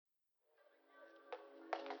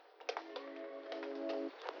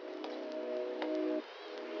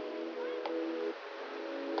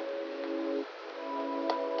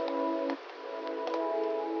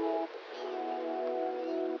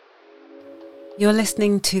You're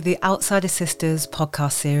listening to the Outsider Sisters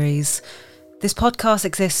podcast series. This podcast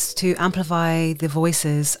exists to amplify the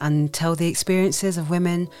voices and tell the experiences of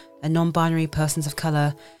women and non-binary persons of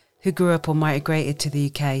colour who grew up or migrated to the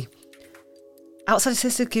UK. Outsider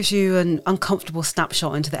Sisters gives you an uncomfortable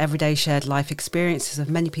snapshot into the everyday shared life experiences of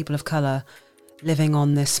many people of colour living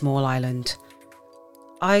on this small island.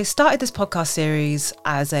 I started this podcast series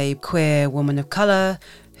as a queer woman of colour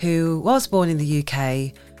who was born in the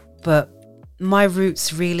UK, but my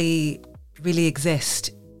roots really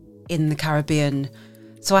exist in the Caribbean.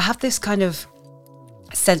 So I have this kind of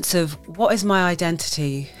sense of what is my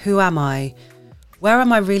identity? Who am I? Where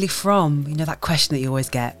am I really from? You know, that question that you always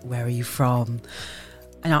get, where are you from?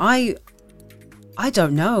 And I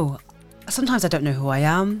don't know. Sometimes I don't know who I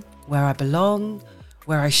am, where I belong,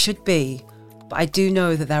 where I should be. But I do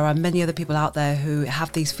know that there are many other people out there who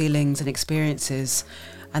have these feelings and experiences,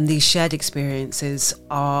 and these shared experiences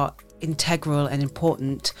are integral and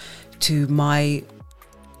important to my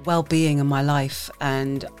well-being and my life,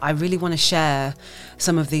 and I really want to share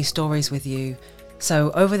some of these stories with you. So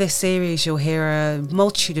over this series you'll hear a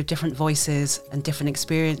multitude of different voices and different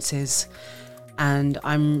experiences, and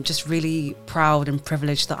I'm just really proud and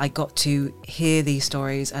privileged that I got to hear these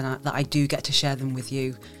stories and that I do get to share them with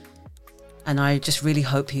you. And I just really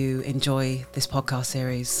hope you enjoy this podcast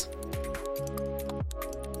series.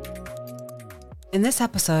 In this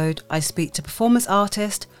episode, I speak to performance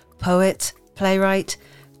artist, poet, playwright,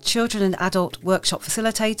 children and adult workshop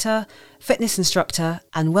facilitator, fitness instructor,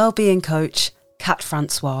 and well-being coach, Kat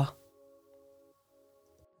Francois.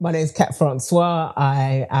 My name is Kat Francois.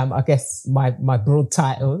 I am, my broad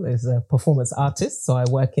title is a performance artist. So I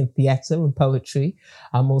work in theatre and poetry.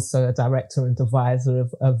 I'm also a director and advisor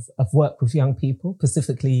of work with young people,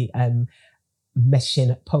 specifically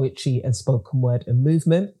meshing poetry and spoken word and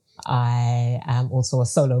movement. I am also a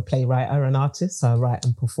solo playwright and artist, so I write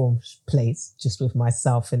and perform plays just with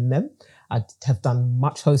myself in them. I have done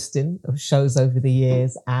much hosting of shows over the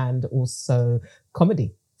years and also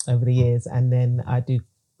comedy over the years. And then I do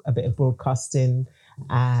a bit of broadcasting,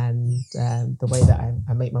 and the way that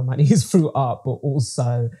I make my money is through art, but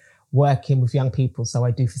also working with young people. So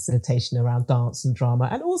I do facilitation around dance and drama.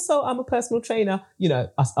 And also I'm a personal trainer. You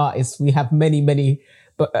know, us artists, we have many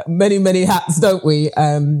hats, don't we?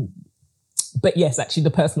 But yes, actually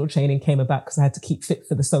the personal training came about because I had to keep fit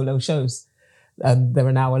for the solo shows. They're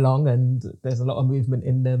an hour long and there's a lot of movement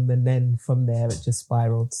in them. And then from there, it just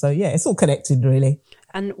spiraled. So yeah, it's all connected really.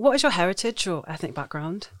 And what is your heritage or ethnic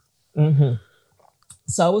background? Mm-hmm.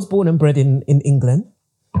 So I was born and bred in England,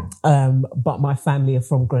 but my family are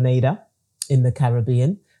from Grenada in the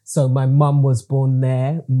Caribbean. So my mum was born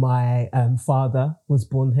there. My father was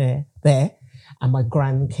born there. And my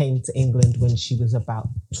gran came to England when she was about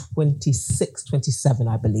 26, 27,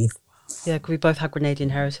 I believe. Yeah, we both have Grenadian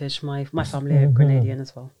heritage. My family are Grenadian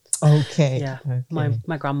as well. Okay. Yeah, okay.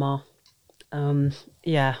 My grandma. My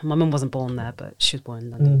mum wasn't born there, but she was born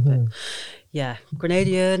in London. But yeah,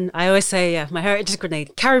 Grenadian. I always say, yeah, my heritage is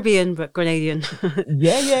Grenadian. Caribbean, but Grenadian.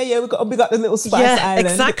 Yeah. We got the little spice island.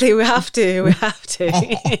 Exactly. We have to.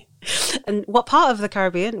 And what part of the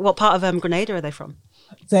Caribbean? What part of Grenada are they from?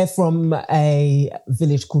 They're from a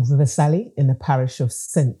village called Riversally in the parish of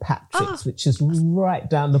St. Patrick's, which is right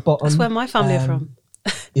down the bottom. That's where my family are from.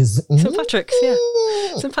 Is St. Patrick's, yeah.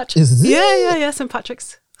 St. Patrick's. Yeah, St.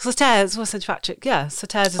 Patrick's. Sauteurs was St. Patrick, yeah.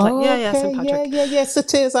 Sauteurs is like, St. Patrick. Yeah,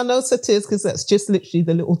 Sauteurs. I know Sauteurs because that's just literally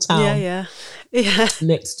the little town. Yeah.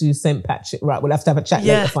 Next to St. Patrick. Right, we'll have to have a chat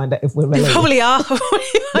later to find out if we're related. We probably are.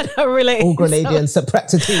 We're not related. All Grenadians are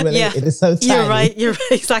practically related. Yeah. It's so tiny. You're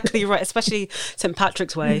exactly right, especially St.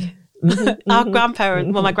 Patrick's Way. Our grandparent,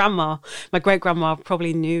 my grandma, my great-grandma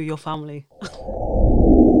probably knew your family.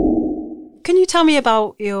 Can you tell me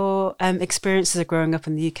about your experiences of growing up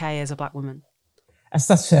in the UK as a black woman? It's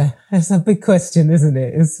a big question, isn't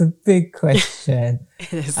it? It's a big question.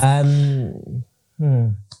 It is.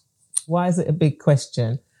 Why is it a big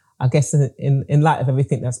question? I guess in light of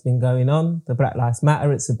everything that's been going on, the Black Lives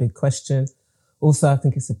Matter, it's a big question. Also, I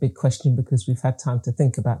think it's a big question because we've had time to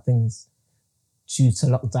think about things due to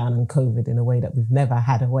lockdown and COVID in a way that we've never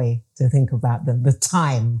had a way to think about them, the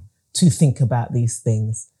time to think about these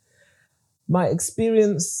things. My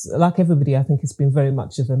experience, like everybody, I think it's been very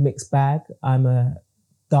much of a mixed bag. I'm a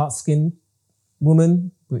dark-skinned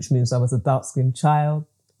woman, which means I was a dark-skinned child.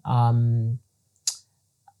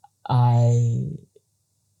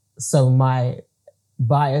 So my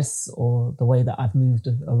bias or the way that I've moved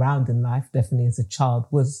around in life, definitely as a child,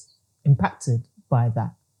 was impacted by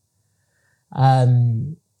that.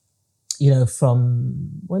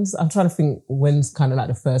 I'm trying to think when's kind of like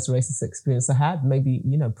the first racist experience I had. Maybe,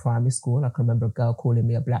 primary school. I can remember a girl calling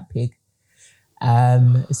me a black pig.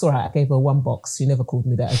 It's all right. I gave her one box. She never called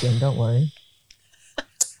me that again. Don't worry.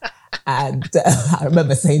 And I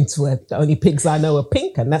remember saying to her, the only pigs I know are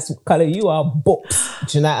pink, and that's what colour you are, books.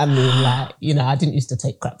 Do you know what I mean? Like, I didn't used to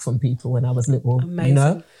take crap from people when I was little,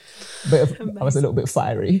 Amazing. I was a little bit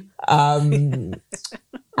fiery. But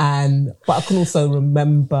I can also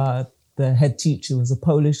remember the head teacher was a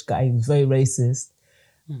Polish guy. He was very racist.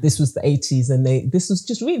 This was the 80s, and this was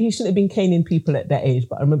just really, he shouldn't have been caning people at that age,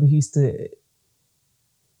 but I remember he used to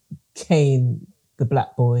cane the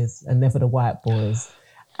black boys and never the white boys.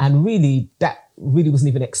 And really, that really wasn't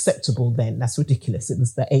even acceptable then. That's ridiculous. It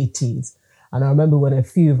was the 80s. And I remember when a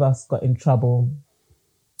few of us got in trouble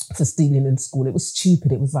for stealing in school. It was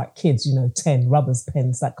stupid. It was like kids, 10, rubbers,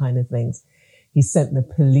 pens, that kind of things. He sent the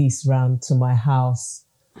police round to my house,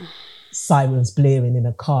 sirens blaring in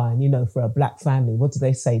a car. And, for a black family, what do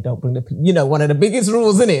they say? Don't bring the, one of the biggest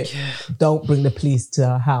rules, isn't it? Yeah. Don't bring the police to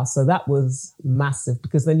our house. So that was massive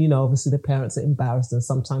because then, obviously the parents are embarrassed and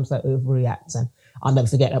sometimes they overreact. And I'll never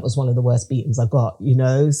forget, that was one of the worst beatings I got,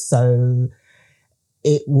 So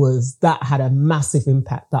that had a massive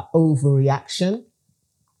impact, that overreaction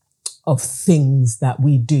of things that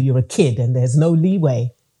we do. You're a kid and there's no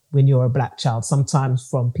leeway when you're a black child, sometimes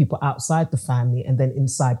from people outside the family and then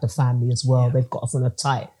inside the family as well. Yeah. They've got us on a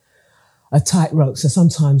tight rope. So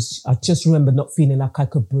sometimes I just remember not feeling like I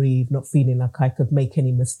could breathe, not feeling like I could make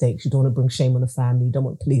any mistakes. You don't want to bring shame on the family. You don't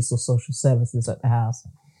want police or social services at the house.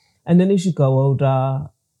 And then as you go older,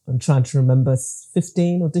 I'm trying to remember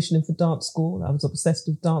 15, auditioning for dance school. I was obsessed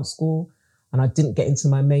with dance school and I didn't get into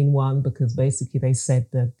my main one because basically they said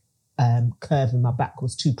the curve in my back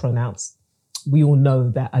was too pronounced. We all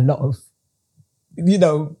know that a lot of,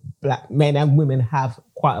 black men and women have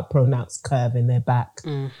quite a pronounced curve in their back.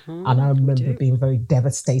 Mm-hmm, and I remember being very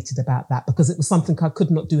devastated about that because it was something I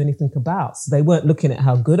could not do anything about. So they weren't looking at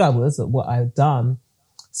how good I was at what I had done.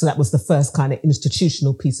 So that was the first kind of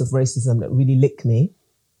institutional piece of racism that really licked me.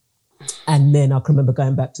 And then I can remember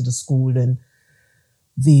going back to the school and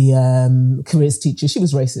the careers teacher, she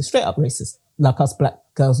was racist, straight up racist. Like us black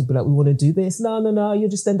girls would be like, we want to do this. No, you'll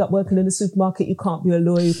just end up working in the supermarket. You can't be a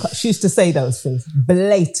lawyer. She used to say those things,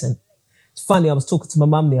 blatant. It's funny, I was talking to my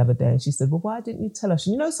mum the other day and she said, well, why didn't you tell us?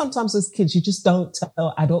 And sometimes as kids, you just don't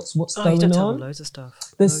tell adults what's going on. You don't tell them loads of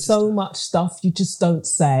stuff. There's so much stuff you just don't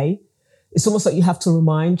say. It's almost like you have to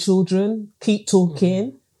remind children, keep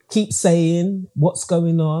talking, keep saying what's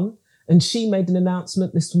going on. And she made an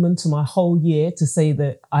announcement, this woman, to my whole year to say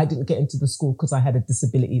that I didn't get into the school because I had a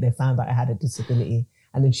disability. They found out I had a disability.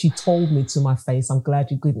 And then she told me to my face, I'm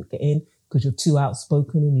glad you couldn't get in because you're too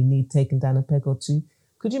outspoken and you need taking down a peg or two.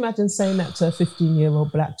 Could you imagine saying that to a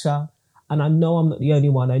 15-year-old black child? And I know I'm not the only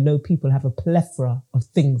one. I know people have a plethora of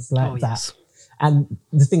things like that. Yes. And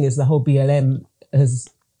the thing is, the whole BLM has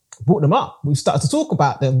brought them up. We've started to talk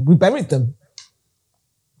about them. We buried them.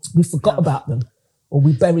 We forgot about them. Or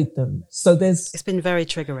we buried them. So it's been very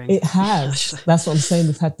triggering. It has. That's what I'm saying.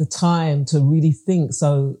 We've had the time to really think.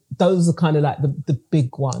 So those are kind of like the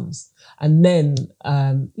big ones. And then,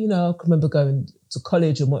 I can remember going to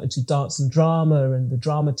college and wanting to dance and drama, and the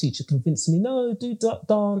drama teacher convinced me, no, do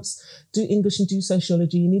dance, do English and do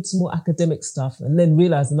sociology. You need some more academic stuff. And then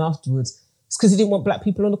realizing afterwards, it's because he didn't want black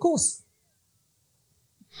people on the course.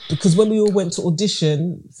 Because when we all went to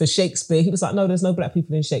audition for Shakespeare, he was like, no, there's no black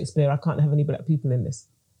people in Shakespeare. I can't have any black people in this.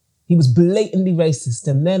 He was blatantly racist.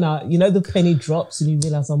 And then, the penny drops and you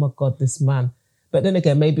realize, oh my God, this man. But then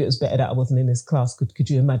again, maybe it was better that I wasn't in his class. Could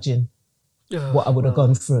you imagine what I would have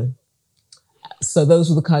gone through? So those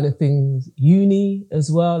were the kind of things. Uni as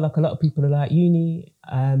well. Like a lot of people are like, uni.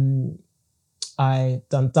 I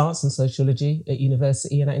done dance and sociology at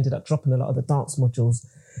university and I ended up dropping a lot of the dance modules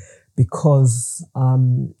because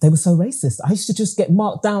they were so racist. I used to just get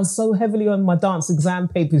marked down so heavily on my dance exam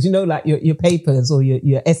papers, like your papers or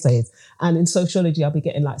your essays. And in sociology, I'll be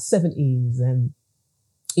getting like 70s and,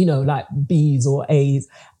 like B's or A's.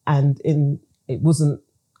 And it wasn't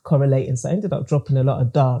correlating. So I ended up dropping a lot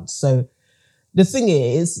of dance. So the thing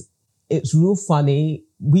is, it's real funny.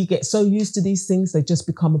 We get so used to these things, they just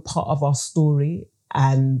become a part of our story.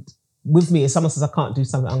 And with me, if someone says I can't do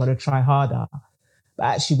something, I'm going to try harder. But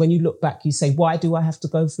actually, when you look back, you say, why do I have to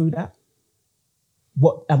go through that?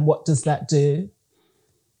 What does that do?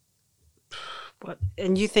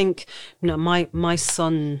 And you think, my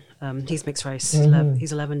son, he's mixed race.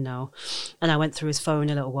 He's 11 now. And I went through his phone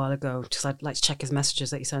a little while ago because I'd like to check his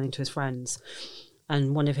messages that he's sending to his friends.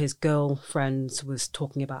 And one of his girlfriends was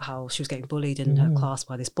talking about how she was getting bullied in her class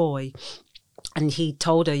by this boy. And he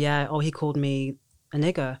told her, he called me a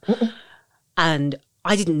nigger. And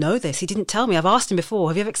I didn't know this. He didn't tell me. I've asked him before,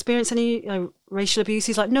 have you ever experienced any racial abuse?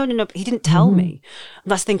 He's like, no. But he didn't tell me.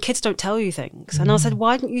 And that's the thing, kids don't tell you things. And I said,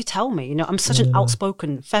 why didn't you tell me? I'm such an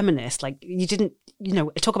outspoken feminist. Like, you didn't,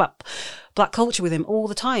 I talk about black culture with him all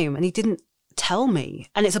the time. And he didn't tell me.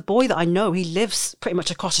 And it's a boy that I know. He lives pretty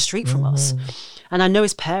much across the street from us. And I know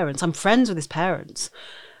his parents. I'm friends with his parents.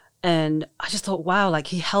 And I just thought, wow, like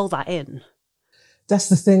he held that in. That's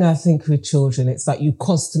the thing, I think, with children. It's like you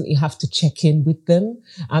constantly have to check in with them.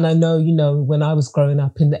 And I know, when I was growing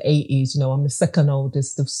up in the 80s, I'm the second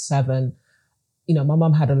oldest of 7. My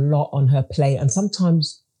mum had a lot on her plate. And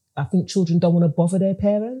sometimes I think children don't want to bother their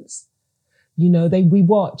parents. We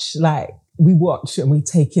watch and we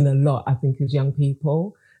take in a lot, I think, as young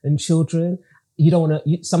people and children. You don't want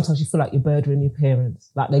to, sometimes you feel like you're burdening your parents,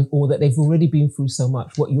 that they've already been through so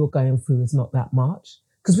much. What you're going through is not that much.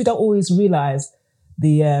 Because we don't always realize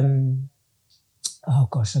the, I don't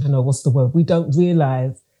know, what's the word? We don't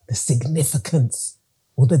realize the significance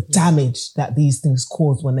or the damage that these things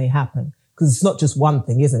cause when they happen. Because it's not just one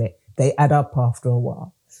thing, isn't it? They add up after a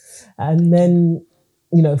while. And then,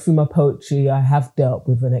 through my poetry, I have dealt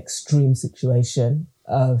with an extreme situation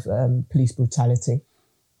of police brutality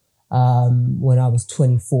when I was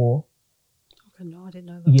 24. Okay, no, I didn't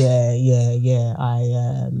know that. Yeah.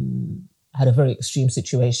 I had a very extreme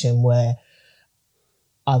situation where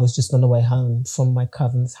I was just on the way home from my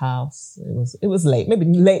cousin's house. It was late, maybe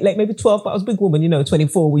 12, but I was a big woman,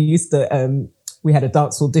 24. We used to, we had a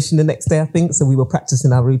dance audition the next day, I think. So we were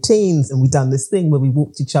practicing our routines and we done this thing where we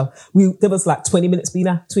walked each other. There was like 20 minutes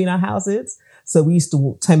between our houses. So we used to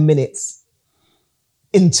walk 10 minutes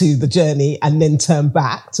into the journey and then turn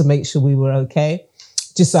back to make sure we were okay.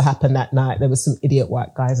 Just so happened that night, there was some idiot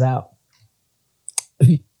white guys out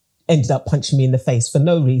who ended up punching me in the face for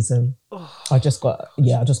no reason. I just got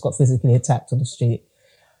physically attacked on the street.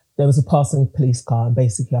 There was a passing police car and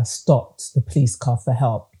basically I stopped the police car for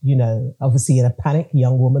help, obviously in a panic, a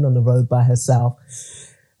young woman on the road by herself.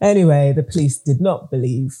 Anyway, the police did not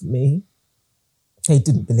believe me. They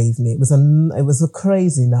didn't believe me. It was a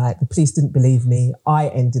crazy night. The police didn't believe me. I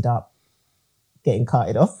ended up getting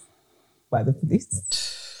carted off by the police.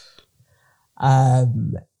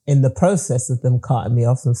 In the process of them carting me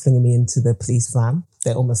off and flinging me into the police van,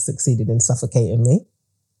 they almost succeeded in suffocating me.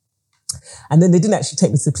 And then they didn't actually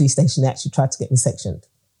take me to the police station. They actually tried to get me sectioned.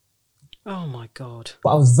 Oh my God. But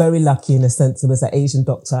I was very lucky in a sense. There was an Asian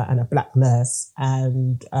doctor and a black nurse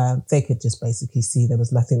and they could just basically see there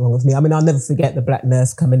was nothing wrong with me. I mean, I'll never forget the black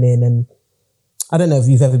nurse coming in, and I don't know if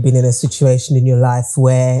you've ever been in a situation in your life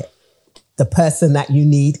where the person that you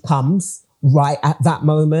need comes right at that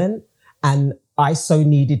moment. And I so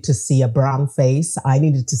needed to see a brown face. I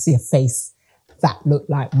needed to see a face that looked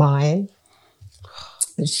like mine.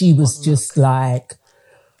 And she was just like,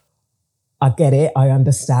 I get it, I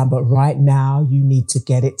understand, but right now you need to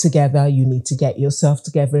get it together. You need to get yourself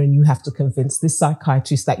together and you have to convince this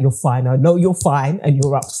psychiatrist that you're fine. I know you're fine and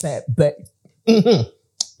you're upset, but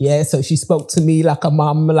yeah, so she spoke to me like a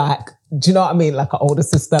mum, like, do you know what I mean? Like an older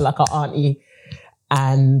sister, like an auntie.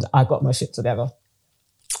 And I got my shit together.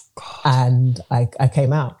 God. And I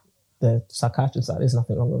came out. The psychiatrist said, there's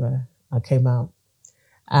nothing wrong with her. I came out.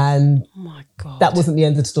 And oh my God. That wasn't the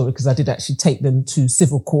end of the story because I did actually take them to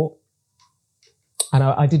civil court. And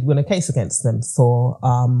I did win a case against them for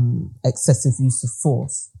excessive use of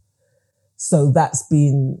force. So that's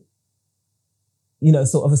been,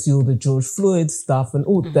 so obviously all the George Floyd stuff and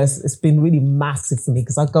all this, it's been really massive for me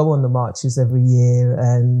because I go on the marches every year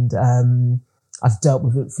and I've dealt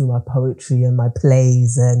with it through my poetry and my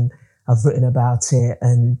plays and I've written about it.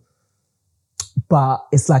 But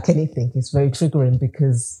it's like anything, it's very triggering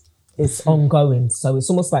because it's ongoing. So it's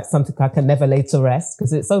almost like something I can never lay to rest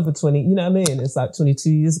because it's over 20, you know what I mean? It's like 22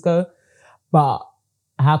 years ago. But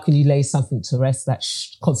how can you lay something to rest that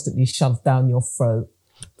constantly shoves down your throat?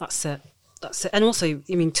 That's it. And also,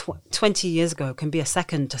 20 years ago can be a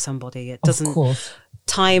second to somebody. It doesn't, of course.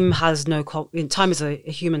 Time has no, time is a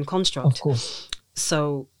human construct. Of course.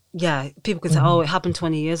 So yeah, people can say, oh, it happened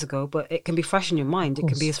 20 years ago, but it can be fresh in your mind. It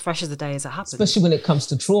can be as fresh as the day as it happened. Especially when it comes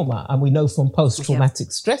to trauma. And we know from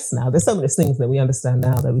post-traumatic stress now, there's so many things that we understand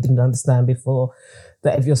now that we didn't understand before,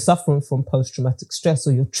 that if you're suffering from post-traumatic stress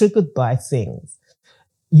or you're triggered by things,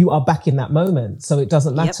 you are back in that moment. So it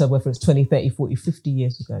doesn't matter whether it's 20, 30, 40, 50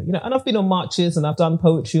 years ago. And I've been on marches and I've done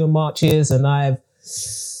poetry on marches and I've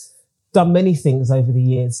done many things over the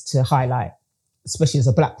years to highlight, especially as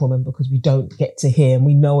a black woman, because we don't get to hear, and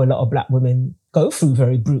we know a lot of black women go through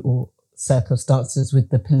very brutal circumstances with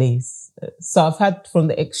the police. So I've had from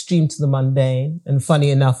the extreme to the mundane, and funny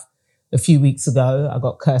enough, a few weeks ago, I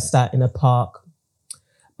got cursed out in a park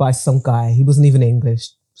by some guy. He wasn't even English.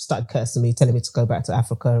 Started cursing me, telling me to go back to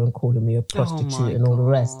Africa and calling me a prostitute and all the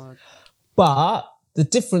rest. But the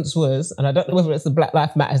difference was, and I don't know whether it's the Black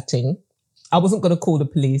Lives Matter thing, I wasn't going to call the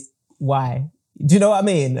police. Why? Do you know what I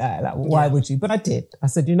mean? Why would you? But I did. I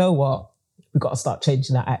said, you know what? We've got to start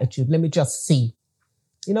changing that attitude. Let me just see.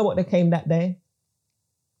 You know what? They came that day.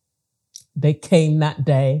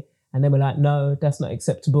 And they were like, no, that's not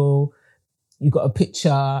acceptable. You got a picture,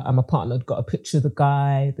 and my partner got a picture of the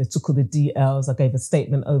guy. They took all the DLs. I gave a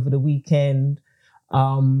statement over the weekend.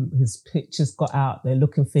 His pictures got out. They're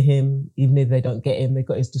looking for him. Even if they don't get him, they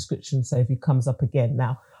got his description. So if he comes up again.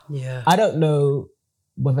 Now, I don't know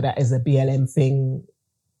whether that is a BLM thing,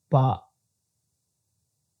 but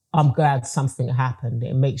I'm glad something happened.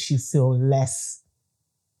 It makes you feel less,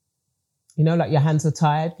 like your hands are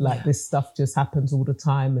tied. Like this stuff just happens all the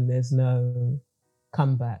time and there's no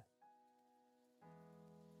comeback.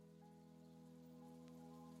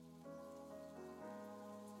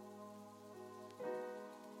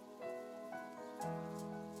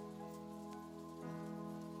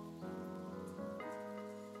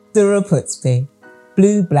 Dura puts me,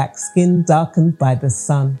 blue-black skin darkened by the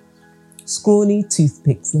sun, scrawny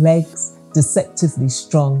toothpicks, legs deceptively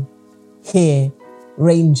strong, hair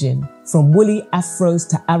ranging from woolly afros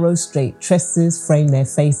to arrow-straight tresses frame their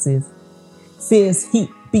faces. Fierce heat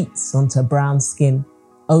beats onto brown skin,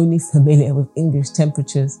 only familiar with English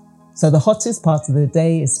temperatures. So the hottest part of the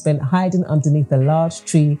day is spent hiding underneath a large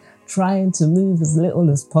tree, trying to move as little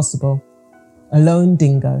as possible. A lone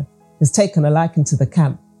dingo has taken a liking to the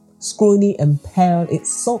camp. Scrawny and pale, it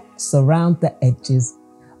sulks around the edges,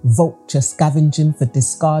 vulture scavenging for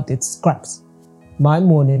discarded scraps. My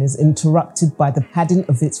morning is interrupted by the padding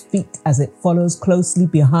of its feet as it follows closely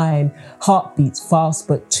behind, heartbeats fast,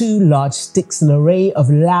 but two large sticks, an array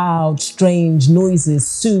of loud, strange noises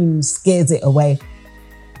soon scares it away.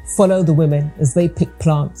 Follow the women as they pick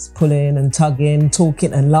plants, pulling and tugging,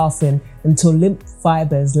 talking and laughing until limp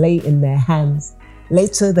fibers lay in their hands.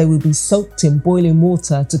 Later, they will be soaked in boiling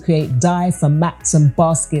water to create dye for mats and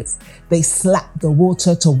baskets. They slap the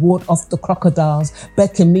water to ward off the crocodiles,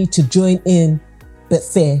 beckon me to join in. But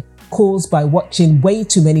fear, caused by watching way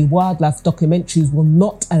too many wildlife documentaries, will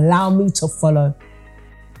not allow me to follow.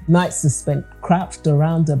 Nights are spent crouched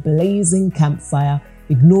around a blazing campfire,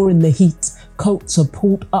 ignoring the heat. Coats are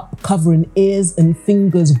pulled up, covering ears and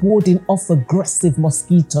fingers, warding off aggressive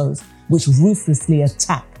mosquitoes, which ruthlessly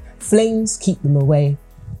attack. Flames keep them away.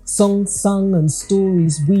 Songs sung and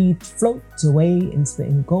stories weaved float away into the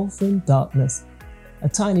engulfing darkness. A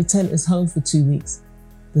tiny tent is home for 2 weeks.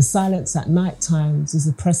 The silence at night times is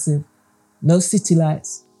oppressive. No city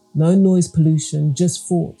lights, no noise pollution, just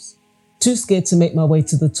thoughts. Too scared to make my way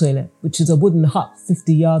to the toilet, which is a wooden hut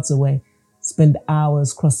 50 yards away. Spend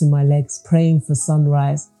hours crossing my legs, praying for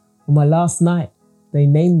sunrise. On my last night, they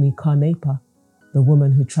named me Carnapa, the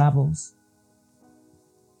woman who travels.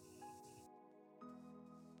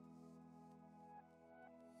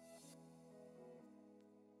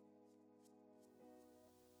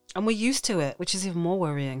 And we're used to it, which is even more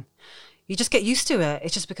worrying. You just get used to it.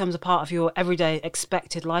 It just becomes a part of your everyday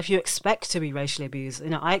expected life. You expect to be racially abused.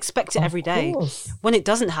 I expect it every day. When it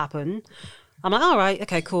doesn't happen, I'm like, all right,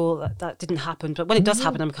 okay, cool. That didn't happen. But when it does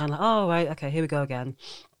happen, I'm kind of like, oh, right, okay, here we go again.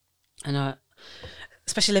 And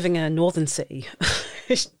especially living in a northern city.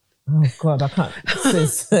 Oh God, I can't.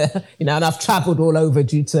 And I've travelled all over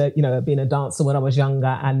due to, being a dancer when I was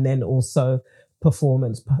younger, and then also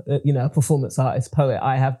performance artist, poet.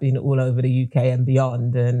 I have been all over the UK and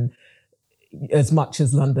beyond, and as much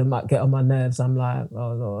as London might get on my nerves, I'm like,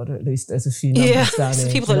 oh Lord, at least there's a few numbers down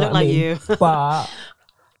here. People that look like you. But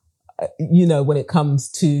when it comes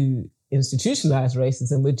to institutionalized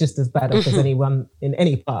racism, we're just as bad off as anyone in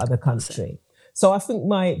any part of the country. So I think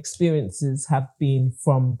my experiences have been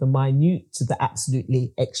from the minute to the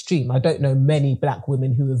absolutely extreme. I don't know many Black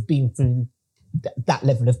women who have been through that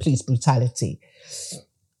level of police brutality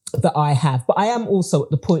that I have. But I am also at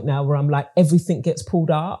the point now where I'm like, everything gets pulled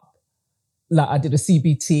up. Like I did a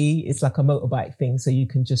CBT, it's like a motorbike thing, so you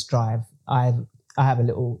can just drive. I have a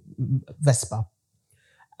little Vespa,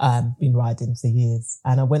 been riding for years,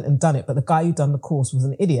 and I went and done it. But the guy who done the course was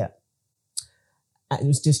an idiot. And he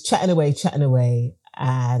was just chatting away,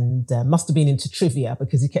 and must have been into trivia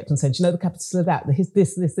because he kept on saying, do you know the capital of that?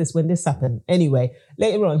 This, when this happened. Anyway,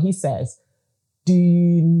 later on he says, do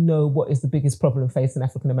you know what is the biggest problem facing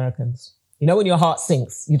African Americans? When your heart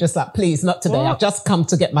sinks, you're just like, please, not today. I've just come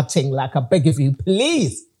to get my ting. Like, I beg of you,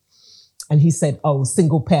 please. And he said, oh,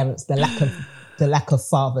 single parents, the lack of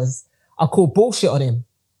fathers. I called bullshit on him.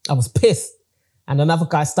 I was pissed. And another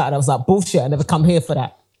guy started, I was like, bullshit, I never come here for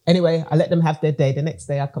that. Anyway, I let them have their day. The next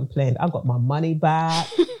day I complained. I got my money back.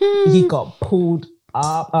 He got pulled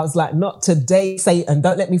up. I was like, not today, Satan.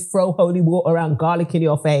 Don't let me throw holy water around garlic in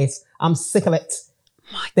your face. I'm sick of it.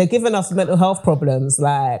 They're giving us mental health problems.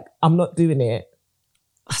 Like, I'm not doing it.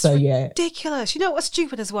 That's so, yeah. ridiculous. You know what's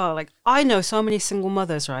stupid as well? Like, I know so many single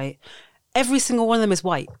mothers, right? Every single one of them is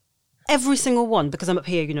white. Every single one, because I'm up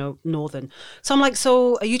here, you know, northern. So I'm like,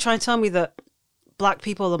 so are you trying to tell me that black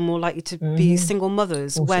people are more likely to be single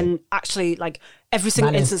mothers when actually, like, every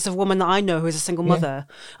single instance of woman that I know who is a single mother,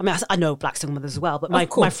 I mean, I know black single mothers as well, but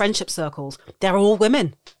my friendship circles, they're all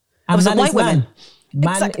women. And man white women.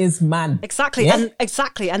 Man is man. Exactly. Yeah?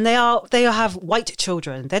 And they have white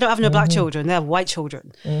children. They don't have no black children. They have white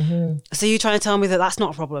children. So you're trying to tell me that that's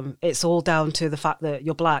not a problem. It's all down to the fact that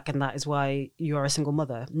you're black and that is why you are a single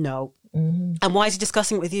mother. No. And why is he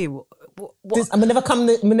discussing it with you? What? I'm never come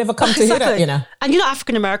to hear that, you know. And you're not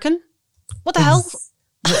African American. What the hell?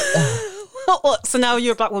 What? So now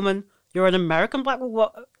you're a black woman. You're an American black woman.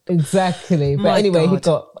 What? Exactly. But anyway, he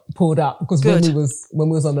got pulled up because when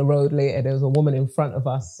we was on the road later, there was a woman in front of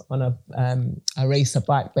us on a racer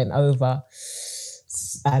bike bent over,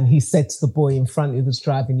 and he said to the boy in front who was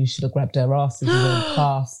driving, "You should have grabbed her ass as you went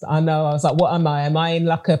past." I know. I was like, "What am I? Am I in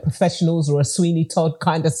like a professionals or a Sweeney Todd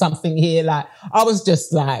kind of something here?" Like, I was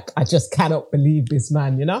just like, I just cannot believe this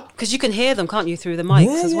man, you know? Because you can hear them, can't you, through the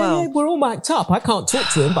mics as well? Yeah, we're all mic'd up. I can't talk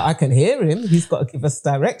to him, but I can hear him. He's got to give us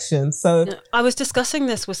direction. So I was discussing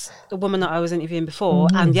this with the woman that I was interviewing before,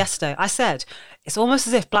 and yesterday I said, it's almost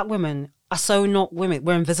as if black women are so not women.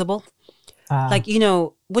 We're invisible. Like, you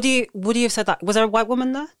know, would you have said that? Was there a white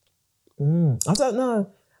woman there? I don't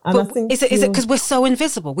know. And but I think is it because we're so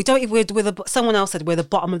invisible? We don't even, someone else said we're the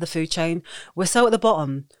bottom of the food chain. We're so at the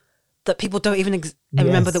bottom that people don't even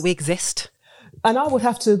remember that we exist. And I would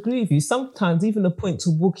have to agree with you. Sometimes even the point to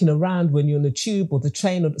walking around when you're on the tube or the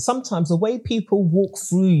train, or sometimes the way people walk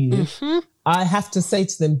through you, I have to say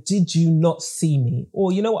to them, did you not see me?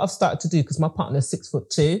 Or you know what I've started to do? Because my partner's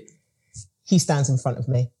 6'2", he stands in front of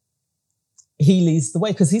me. He leads the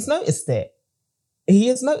way because he's noticed it. He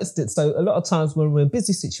has noticed it. So a lot of times when we're in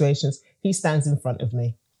busy situations, he stands in front of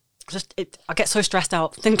me. I get so stressed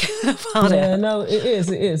out thinking about it. Yeah, no, it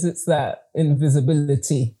is. It's that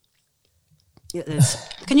invisibility. It is.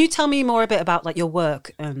 Can you tell me more a bit about like your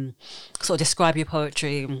work, sort of describe your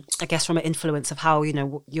poetry, I guess from an influence of how, you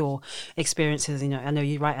know, your experiences, you know, I know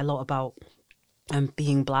you write a lot about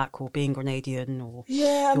being black or being Grenadian or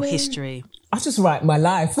your history. I just write my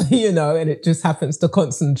life, you know, and it just happens to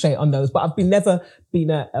concentrate on those. But I've never been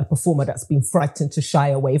a performer that's been frightened to shy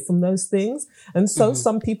away from those things. And so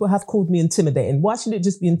some people have called me intimidating. Why should it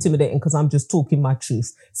just be intimidating? Because I'm just talking my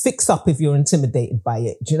truth. Fix up if you're intimidated by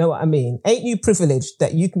it. Do you know what I mean? Ain't you privileged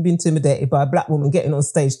that you can be intimidated by a black woman getting on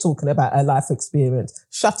stage talking about her life experience?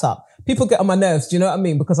 Shut up. People get on my nerves. Do you know what I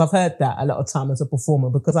mean? Because I've heard that a lot of time as a performer,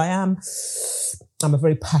 because I'm a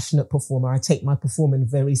very passionate performer. I take my performing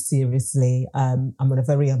very seriously. I'm a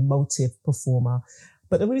very emotive performer.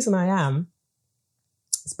 But the reason I am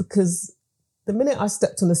is because the minute I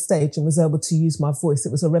stepped on the stage and was able to use my voice,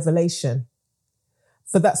 it was a revelation.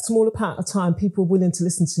 For that small amount of time, people were willing to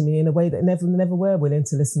listen to me in a way that never were willing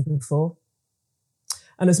to listen before.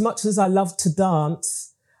 And as much as I loved to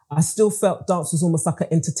dance, I still felt dance was almost like an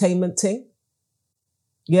entertainment thing.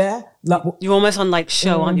 Yeah. Like, you're almost on like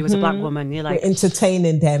show, aren't you, as a black woman? You're like... We're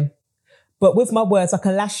entertaining them. But with my words, I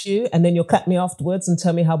can lash you and then you'll clap me afterwards and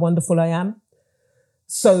tell me how wonderful I am.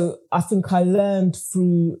 So I think I learned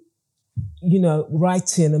through, you know,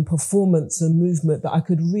 writing and performance and movement that I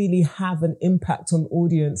could really have an impact on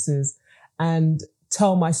audiences and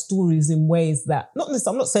tell my stories in ways that,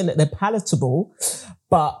 I'm not saying that they're palatable,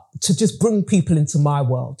 but to just bring people into my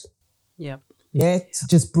world. Yeah. Yeah, to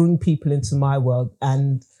just bring people into my world.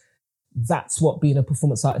 And that's what being a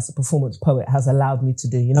performance artist, a performance poet has allowed me to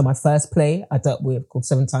do. You know, my first play I dealt with, called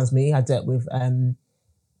 7 Times Me, I dealt with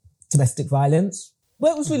domestic violence.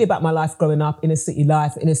 Well, it was really about my life growing up, inner city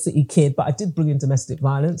life, inner city kid, but I did bring in domestic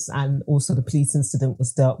violence, and also the police incident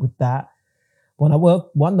was dealt with that. When I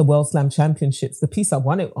won the World Slam Championships, the piece I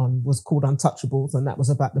won it on was called Untouchables, and that was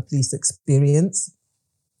about the police experience.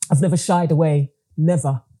 I've never shied away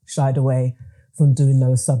from doing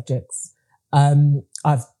those subjects.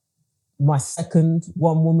 My second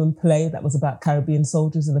one-woman play that was about Caribbean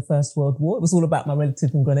soldiers in the First World War. It was all about my relative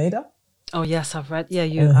in Grenada. Oh yes, I've read. Yeah,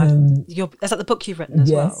 is that the book you've written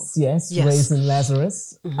as well? Yes, Raising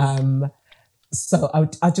Lazarus. So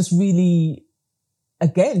I just really,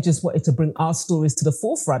 again, just wanted to bring our stories to the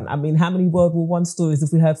forefront. I mean, how many World War I stories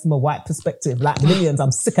have we heard from a white perspective? Like millions.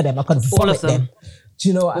 I'm sick of them. I could vomit them. Do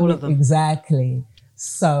you know what All I mean? of them. Exactly.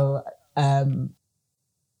 So, done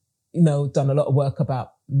a lot of work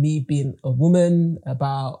about me being a woman,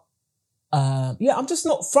 about, I'm just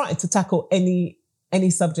not frightened to tackle any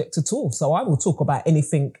subject at all. So I will talk about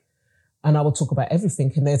anything and I will talk about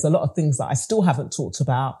everything. And there's a lot of things that I still haven't talked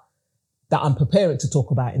about that I'm preparing to talk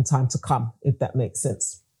about in time to come, if that makes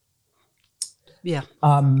sense. Yeah,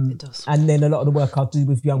 it does. And then a lot of the work I'll do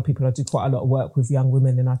with young people, I do quite a lot of work with young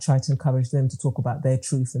women, and I try to encourage them to talk about their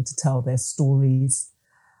truth and to tell their stories.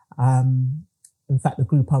 In fact, the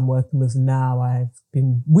group I'm working with now,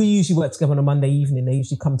 we usually work together on a Monday evening. They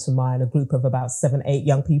usually come to mine, a group of about 7, 8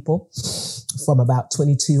 young people from about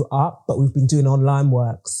 22 up, but we've been doing online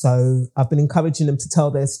work. So I've been encouraging them to tell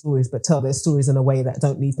their stories, but tell their stories in a way that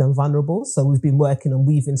don't leave them vulnerable. So we've been working on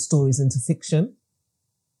weaving stories into fiction,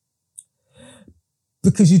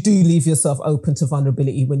 because you do leave yourself open to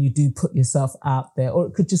vulnerability when you do put yourself out there, or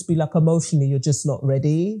it could just be like emotionally, you're just not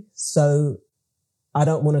ready. So I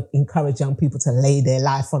don't want to encourage young people to lay their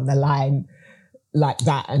life on the line like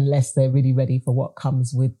that unless they're really ready for what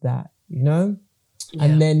comes with that, you know? Yeah,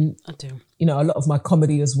 and then, I do. A lot of my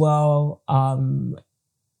comedy as well,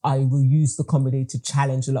 I will use the comedy to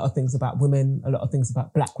challenge a lot of things about women, a lot of things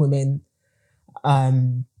about Black women,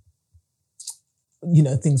 things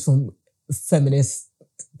from feminist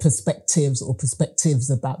perspectives or perspectives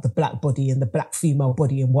about the Black body and the Black female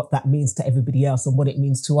body and what that means to everybody else and what it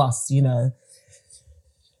means to us,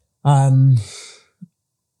 I'm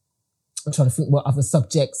trying to think what other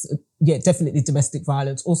subjects. Yeah, definitely domestic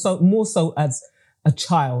violence. Also, more so as a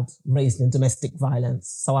child raised in domestic violence.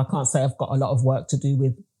 So I can't say I've got a lot of work to do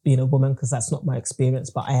with being a woman because that's not my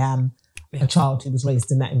experience, but I am a child who was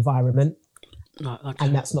raised in that environment. Right, okay.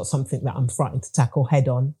 And that's not something that I'm frightened to tackle head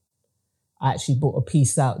on. I actually brought a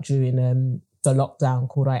piece out during the lockdown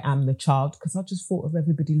called I Am the Child, because I just thought of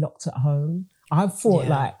everybody locked at home. I thought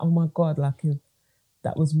oh my God, if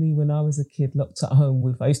that was me when I was a kid, locked at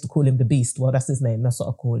home I used to call him the Beast. Well, that's his name. That's what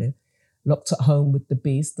I call him. Locked at home with the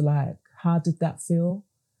Beast. How did that feel?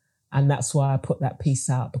 And that's why I put that piece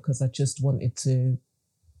out, because I just wanted to,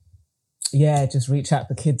 just reach out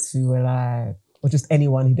to kids who were or just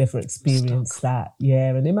anyone who'd ever experienced that.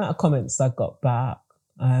 Yeah. And the amount of comments I got back,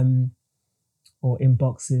 or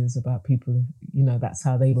inboxes about people, that's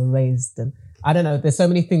how they were raised. And I don't know, there's so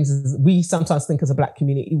many things. We sometimes think as a Black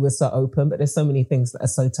community, we're so open, but there's so many things that are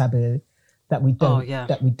so taboo that we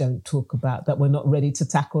don't talk about, that we're not ready to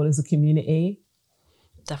tackle as a community.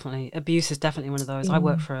 Definitely. Abuse is definitely one of those. I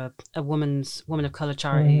work for a woman of colour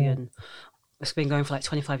charity, and it's been going for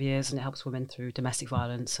 25 years, and it helps women through domestic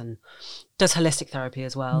violence and does holistic therapy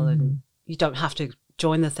as well. And you don't have to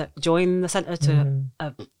join the centre to...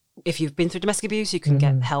 if you've been through domestic abuse, you can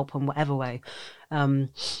get help in whatever way. But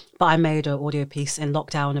I made an audio piece in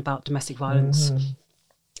lockdown about domestic violence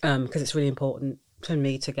because it's really important for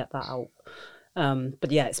me to get that out.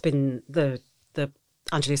 But yeah, it's been the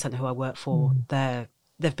Angelou Centre who I work for,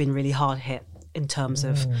 they've been really hard hit in terms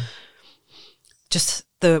of just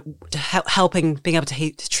helping, being able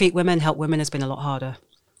to treat women, help women has been a lot harder.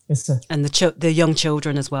 And the young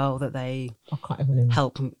children as well that they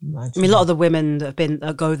help. Imagine. I mean, a lot of the women that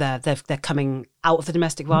go there, they're coming out of the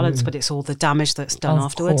domestic violence, but it's all the damage that's done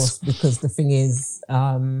afterwards. Course, because the thing is,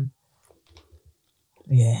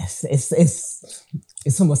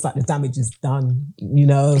 it's almost like the damage is done.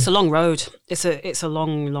 It's a long road. It's a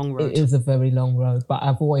long road. It is a very long road, but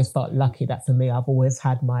I've always felt lucky that for me, I've always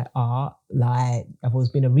had my art. I've always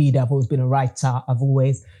been a reader. I've always been a writer. I've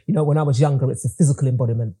always, when I was younger, it's a physical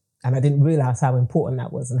embodiment. And I didn't realize how important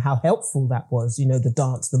that was and how helpful that was. The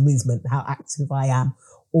dance, the movement, how active I am.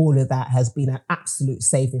 All of that has been an absolute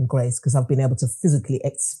saving grace because I've been able to physically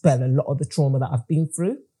expel a lot of the trauma that I've been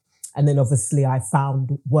through. And then obviously I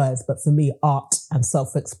found words, but for me, art and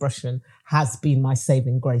self-expression has been my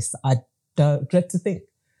saving grace. I don't dread to think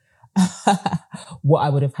what I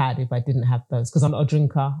would have had if I didn't have those, because I'm not a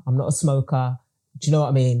drinker, I'm not a smoker. Do you know what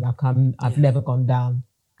I mean? I've never gone down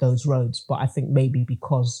those roads, but I think maybe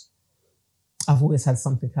because I've always had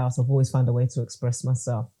something else, I've always found a way to express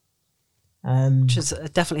myself. Which is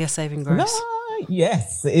definitely a saving grace.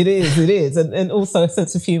 Yes, it is. And also a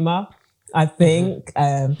sense of humour. I think,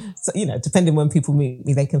 depending when people meet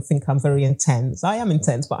me, they can think I'm very intense. I am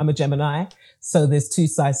intense, but I'm a Gemini. So there's two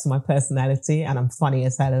sides to my personality, and I'm funny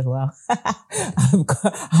as hell as well.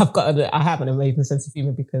 I have an amazing sense of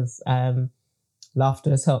humor because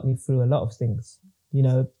laughter has helped me through a lot of things,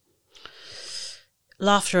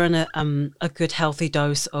 Laughter and a good healthy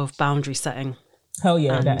dose of boundary setting. Hell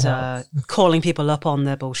yeah, and that helps. calling people up on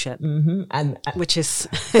their bullshit, and which is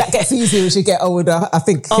that gets easier as you get older. I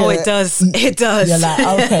think. It does. It does. You're like,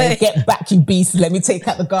 okay, get back, you beast. Let me take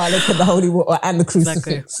out the garlic and the holy water and the crucifix.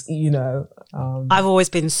 Exactly. You know, I've always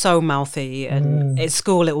been so mouthy, and at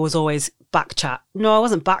school it was always back chat. No, I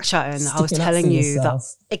wasn't back chatting. I was telling you that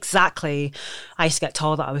exactly. I used to get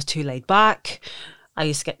told that I was too laid back. I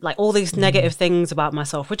used to get like all these negative things about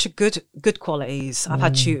myself, which are good qualities. I've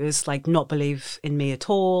had tutors like not believe in me at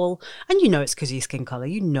all. And you know it's because of your skin colour.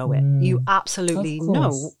 You know it. You absolutely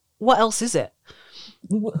know. What else is it?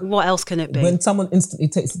 What else can it be? When someone instantly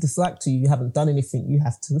takes a dislike to you, you haven't done anything, you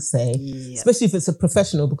have to say, especially if it's a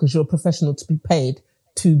professional, because you're a professional to be paid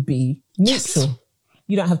to be neutral. Yes.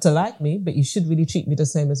 You don't have to like me, but you should really treat me the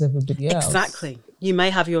same as everybody else. Exactly. You may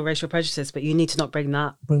have your racial prejudices, but you need to not bring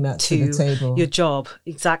that to the table. Your job.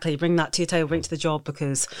 Exactly. Bring that to your table, bring it to the job,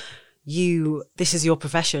 because this is your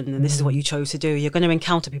profession and this is what you chose to do. You're going to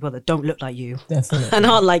encounter people that don't look like you. Definitely. And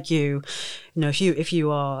aren't like you. You know, if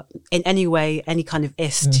you are in any way, any kind of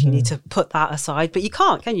you need to put that aside. But you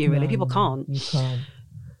can't, can you really? People can't. You can't.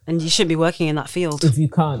 And you shouldn't be working in that field. If you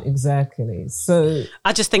can't, exactly. So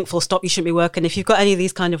I just think full stop, you shouldn't be working. If you've got any of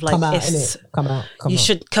these kind of like come out. You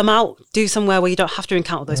should come out, do somewhere where you don't have to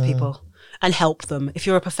encounter those people and help them. If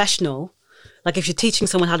you're a professional, like if you're teaching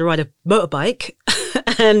someone how to ride a motorbike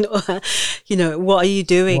and, you know, what are you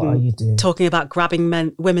doing? Talking about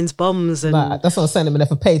grabbing women's bums. And that's what I was saying. I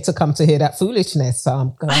never paid to come to hear that foolishness. So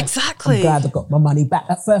I'm glad I got my money back.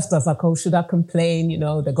 At first I was like, oh, should I complain? You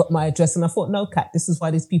know, they got my address. And I thought, no, Kat, this is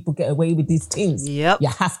why these people get away with these things. Yep. You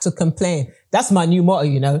have to complain. That's my new motto,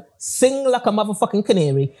 you know. Sing like a motherfucking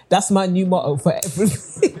canary. That's my new motto for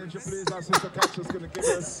everything.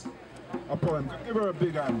 A poem. Give her a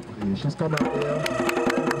big hand, please. She's coming out here.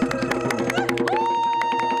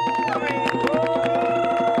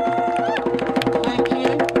 Thank you.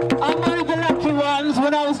 I'm one of the lucky ones.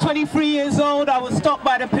 When I was 23 years old, I was stopped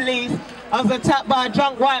by the police. I was attacked by a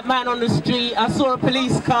drunk white man on the street. I saw a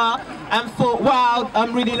police car and thought, wow,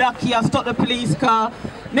 I'm really lucky. I stopped the police car.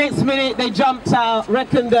 Next minute, they jumped out,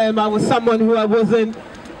 reckoned I was someone who I wasn't.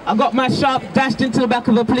 I got my sharp, dashed into the back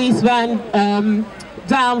of a police van,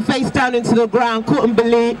 face down into the ground, couldn't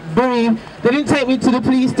breathe. They didn't take me to the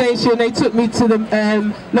police station, they took me to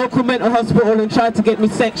the local mental hospital and tried to get me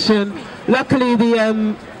sectioned. Luckily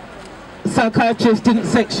the psychiatrist didn't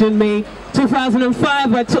section me.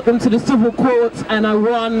 2005 I took them to the civil courts and I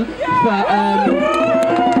won for and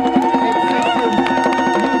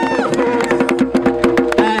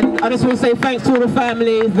I just want to say thanks to all the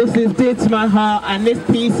families. This is dear to my heart and this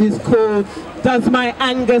piece is called Does My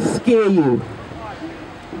Anger Scare You?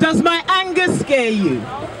 Does my anger scare you?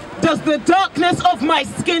 Does the darkness of my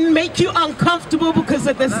skin make you uncomfortable because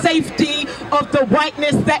of the safety of the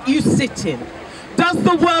whiteness that you sit in? Does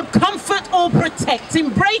the word comfort or protect,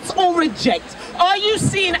 embrace or reject? Are you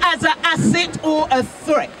seen as an asset or a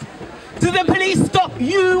threat? Do the police stop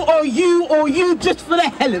you or you or you just for the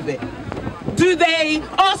hell of it? Do they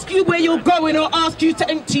ask you where you're going or ask you to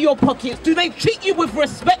empty your pockets? Do they treat you with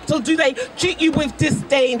respect or do they treat you with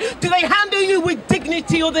disdain? Do they handle you with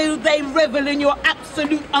dignity or do they revel in your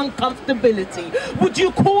absolute uncomfortability? Would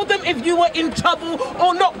you call them if you were in trouble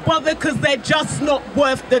or not bother because they're just not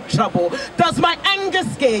worth the trouble? Does my anger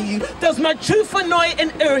scare you? Does my truth annoy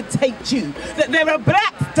and irritate you? That there are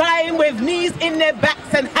blacks dying with knees in their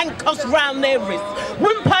backs and handcuffs round their wrists,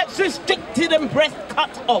 windpipes restricted and breath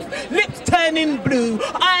cut off, lips turning blue,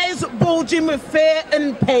 eyes bulging with fear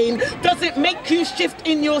and pain? Does it make you shift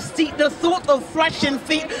in your seat, the thought of thrashing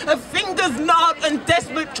feet, of fingers gnarled and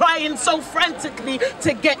desperate, trying so frantically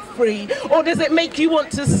to get free? Or does it make you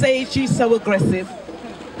want to say she's so aggressive,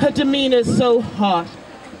 her demeanor's so harsh?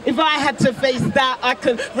 If I had to face that, I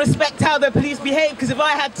can respect how the police behave, because if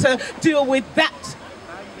I had to deal with that.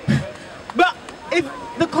 But if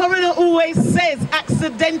the coroner always says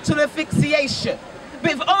accidental asphyxiation,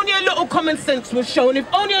 but if only a little common sense was shown,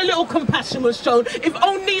 if only a little compassion was shown, if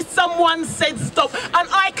only someone said stop, and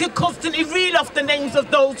I could constantly reel off the names of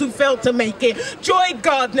those who failed to make it. Joy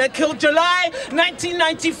Gardner, killed July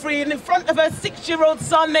 1993, and in front of her 6-year-old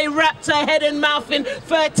son, they wrapped her head and mouth in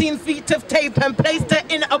 13 feet of tape and placed her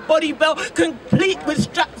in a body belt complete with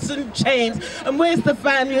straps and chains. And where's the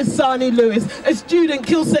family of Sani Lewis, a student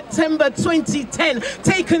killed September 2010,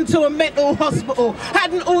 taken to a mental hospital,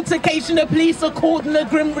 had an altercation, the police are called the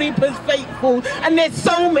Grim Reaper's faithful, and there's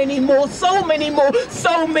so many more, so many more,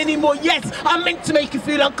 so many more. Yes, I'm meant to make you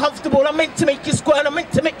feel uncomfortable, I'm meant to make you squirm, I'm meant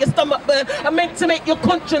to make your stomach burn, I'm meant to make your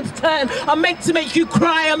conscience turn, I'm meant to make you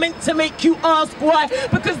cry, I'm meant to make you ask why,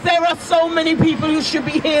 because there are so many people who should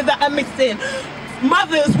be here that are missing.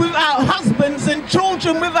 mothers without husbands, and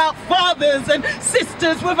children without fathers, and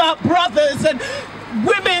sisters without brothers, and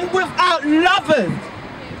women without lovers.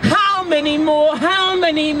 How many more? How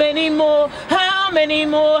many more? How many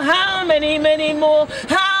more? How many more?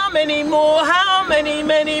 How many more? How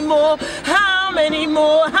many more? How many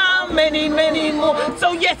more? How many more?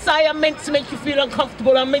 So yes, I am meant to make you feel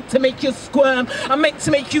uncomfortable. I'm meant to make you squirm. I'm meant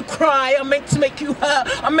to make you cry. I'm meant to make you hurt.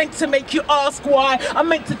 I'm meant to make you ask why. I'm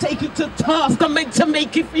meant to take you to task. I'm meant to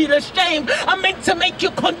make you feel ashamed. I'm meant to make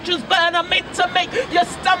your conscience burn. I'm meant to make your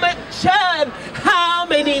stomach churn. How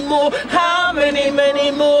many more? How many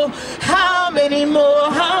more? How many more?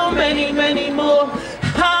 How many more?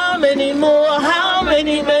 How many more? How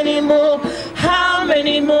many more? How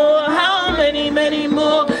many more? How many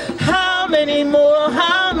more? How many more?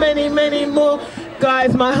 How many more?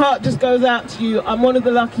 Guys, my heart just goes out to you. I'm one of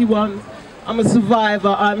the lucky ones. I'm a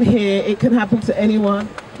survivor. I'm here. It can happen to anyone.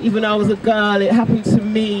 Even though I was a girl, it happened to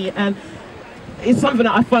me. And it's something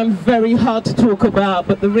that I find very hard to talk about.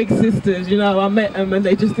 But the Rig sisters, you know, I met them and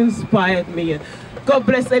they just inspired me. And God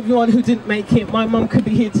bless everyone who didn't make it. My mum could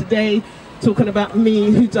be here today talking about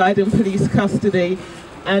me, who died in police custody,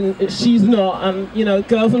 and she's not. And you know,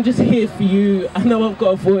 girls, I'm just here for you. I know I've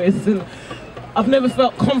got a voice, and I've never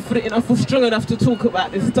felt confident enough or strong enough to talk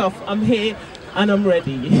about this stuff. I'm here and I'm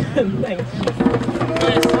ready. Thank you.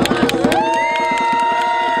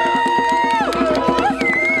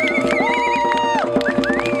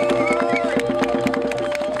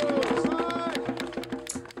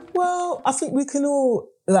 I think we can all,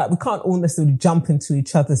 we can't all necessarily jump into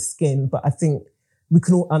each other's skin, but I think we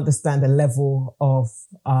can all understand a level of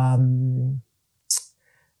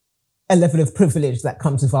privilege that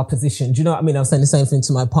comes with our position. Do you know what I mean? I was saying the same thing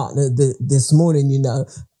to my partner this morning, you know,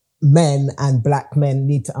 men and black men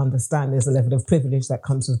need to understand there's a level of privilege that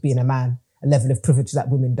comes with being a man, a level of privilege that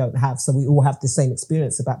women don't have. So we all have the same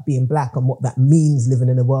experience about being black and what that means living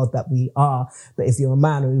in the world that we are. But if you're a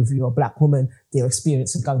man or if you're a black woman, their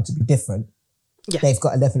experience is going to be different. Yeah. They've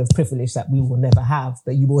got a level of privilege that we will never have.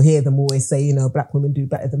 But you will hear them always say, you know, black women do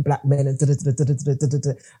better than black men and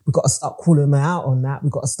We've got to start calling them out on that.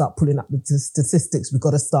 We've got to start pulling up the statistics. We've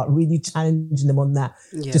got to start really challenging them on that.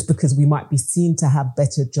 Yeah. Just because we might be seen to have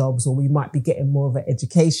better jobs or we might be getting more of an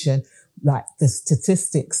education, like the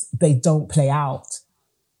statistics, they don't play out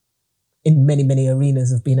in many, many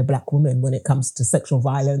arenas of being a black woman when it comes to sexual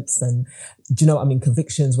violence and, do you know what I mean,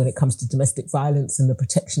 convictions, when it comes to domestic violence and the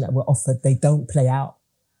protection that we're offered, they don't play out.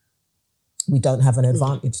 We don't have an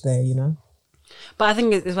advantage there, you know? But I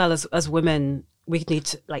think as well as women, we need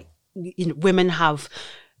to, like, you know, women have,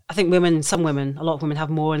 I think women, some women, a lot of women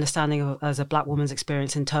have more understanding of as a black woman's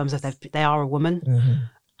experience in terms of they are a woman. Mm-hmm.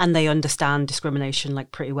 And they understand discrimination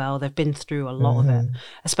like pretty well. They've been through a lot of it,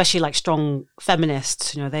 especially like strong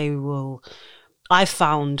feminists. You know, I've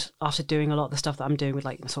found after doing a lot of the stuff that I'm doing with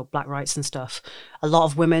like sort of black rights and stuff, a lot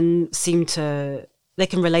of women they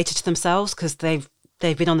can relate it to themselves because they've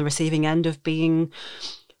been on the receiving end of being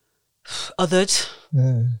othered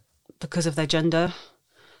because of their gender.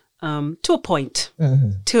 To a point.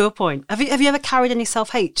 To a point. Have you ever carried any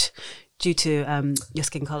self-hate due to your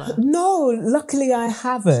skin colour? No, luckily I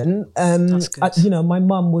haven't. That's good. You know, my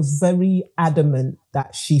mum was very adamant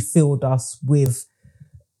that she filled us with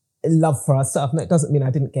love for ourselves. Now, it doesn't mean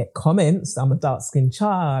I didn't get comments. I'm a dark-skinned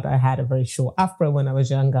child. I had a very short afro when I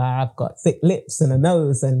was younger. I've got thick lips and a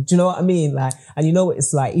nose. And do you know what I mean? Like, and you know what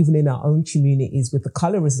it's like, even in our own communities with the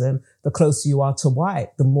colorism, the closer you are to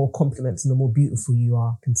white, the more compliments and the more beautiful you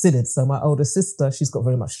are considered. So my older sister, she's got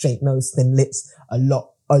very much straight nose, thin lips, a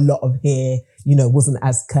lot of hair, you know, wasn't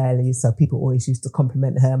as curly. So people always used to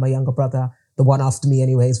compliment her. My younger brother, the one after me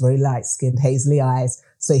anyway, is very light-skinned, hazily eyes.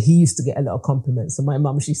 So he used to get a lot of compliments. And my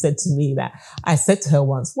mum, she said to me that, I said to her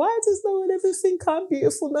once, why does no one ever think I'm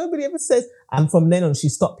beautiful? Nobody ever says. And from then on, she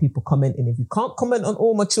stopped people commenting. If you can't comment on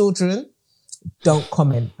all my children, don't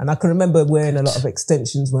comment. And I can remember wearing a lot of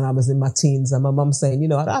extensions when I was in my teens and my mum saying, you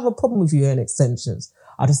know, I don't have a problem with you wearing extensions.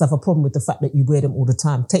 I just have a problem with the fact that you wear them all the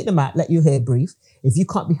time. Take them out, let your hair breathe. If you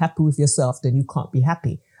can't be happy with yourself, then you can't be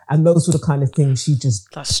happy. And those were the kind of things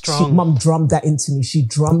That's strong. Mum drummed that into me. She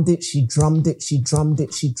drummed it.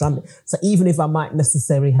 So even if I might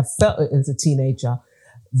necessarily have felt it as a teenager,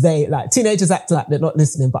 teenagers act like they're not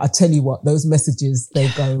listening, but I tell you what, those messages, they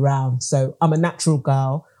go around. So I'm a natural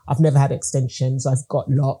girl. I've never had extensions. I've got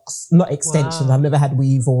locks, not extensions. Wow. I've never had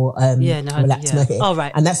weave or relaxed my hair. Oh,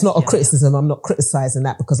 right. And that's not a criticism. I'm not criticizing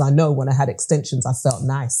that because I know when I had extensions, I felt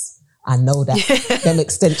nice. I know that them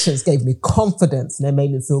extensions gave me confidence and they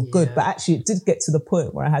made me feel good. But actually it did get to the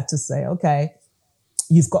point where I had to say, okay,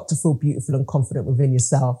 you've got to feel beautiful and confident within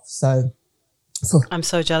yourself. So So I'm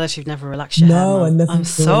so jealous you've never relaxed your hair, no, I Mum. never I'm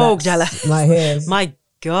so relaxed jealous. my hair. My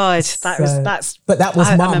God, But that was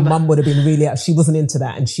I mum. remember. Mum would have been really, she wasn't into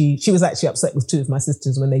that. And she was actually upset with two of my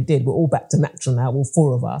sisters when they did. We're all back to natural now, all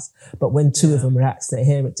four of us. But when two of them relaxed their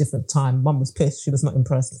hair at different time, mum was pissed. She was not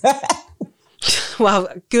impressed. Well,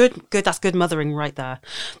 good. That's good mothering right there.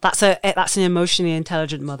 That's an emotionally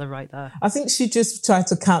intelligent mother right there. I think she just tried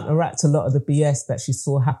to counteract a lot of the BS that she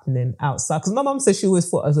saw happening outside. Because my mum said she always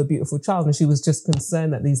thought I was a beautiful child, and she was just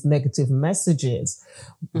concerned that these negative messages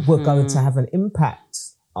were going to have an impact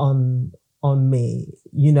on me,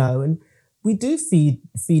 you know. And we do feed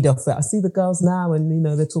off it. I see the girls now, and you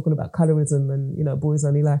know, they're talking about colorism, and you know, boys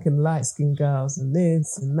only liking light-skinned girls, and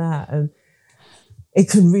this and that, and it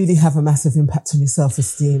can really have a massive impact on your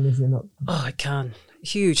self-esteem if you're not. Oh, it can.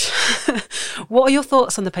 Huge. What are your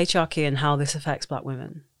thoughts on the patriarchy and how this affects Black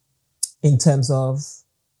women? In terms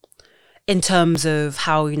of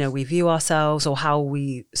how, you know, we view ourselves or how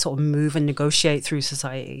we sort of move and negotiate through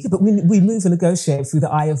society. Yeah, but we move and negotiate through the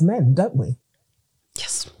eye of men, don't we?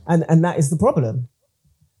 Yes. And that is the problem.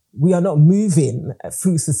 We are not moving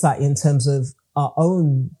through society in terms of our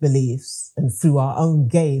own beliefs and through our own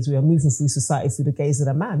gaze. We are moving through society through the gaze of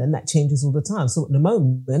a man, and that changes all the time. So at the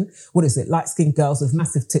moment, what is it? Light-skinned girls with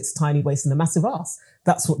massive tits, tiny waist, and a massive ass.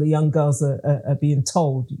 That's what the young girls are being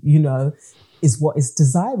told, you know, is what is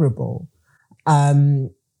desirable.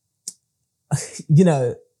 You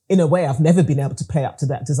know, in a way, I've never been able to play up to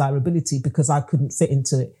that desirability because I couldn't fit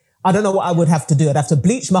into it. I don't know what I would have to do. I'd have to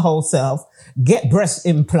bleach my whole self, get breast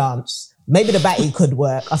implants. Maybe the batty could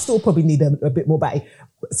work. I still probably need a bit more batty.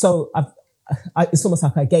 So it's almost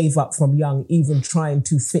like I gave up from young, even trying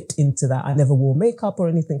to fit into that. I never wore makeup or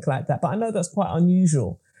anything like that, but I know that's quite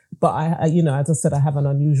unusual. But I you know, as I said, I have an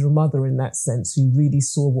unusual mother in that sense who really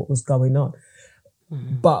saw what was going on.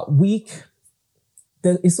 Mm-hmm. But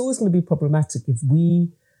it's always going to be problematic if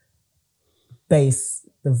we base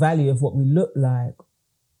the value of what we look like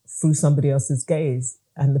through somebody else's gaze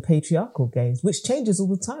and the patriarchal gaze, which changes all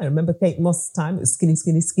the time. Remember Kate Moss' time, it was skinny,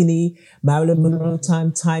 skinny, skinny. Marilyn Monroe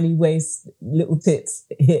time, tiny waist, little tits,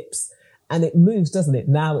 hips. And it moves, doesn't it?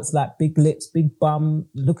 Now it's like big lips, big bum,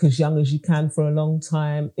 look as young as you can for a long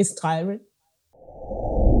time. It's tiring.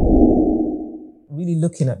 Really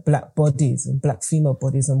looking at Black bodies and Black female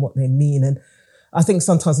bodies and what they mean. And I think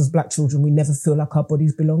sometimes as Black children, we never feel like our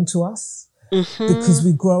bodies belong to us. Mm-hmm. Because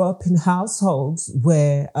we grow up in households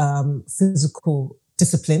where physical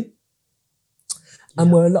discipline,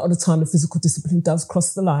 and where a lot of the time the physical discipline does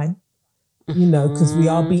cross the line, you know, because we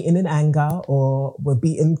are beaten in anger, or we're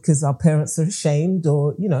beaten because our parents are ashamed,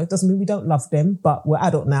 or, you know, it doesn't mean we don't love them, but we're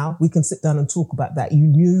adult now. We can sit down and talk about that. You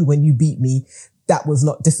knew when you beat me, that was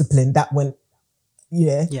not discipline. That went,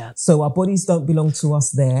 yeah. So our bodies don't belong to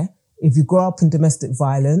us there. If you grow up in domestic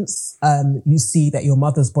violence, you see that your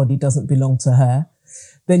mother's body doesn't belong to her.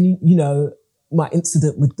 Then, you know, my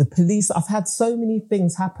incident with the police, I've had so many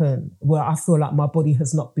things happen where I feel like my body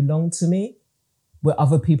has not belonged to me, where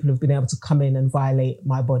other people have been able to come in and violate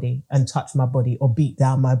my body and touch my body or beat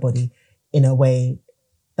down my body in a way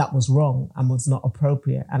that was wrong and was not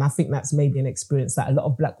appropriate. And I think that's maybe an experience that a lot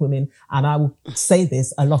of Black women, and I will say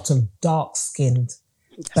this, a lot of dark-skinned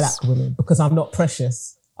Black women, because I'm not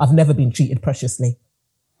precious. I've never been treated preciously,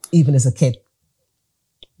 even as a kid.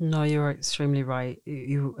 No, you're extremely right.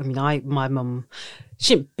 My mum,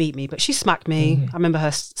 she didn't beat me, but she smacked me. I remember her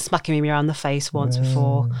smacking me around the face once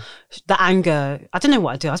before. The anger, I don't know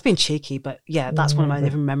what I do. I was being cheeky, but that's one of my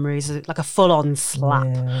living memories. Like a full-on slap.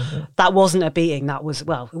 That wasn't a beating. That was,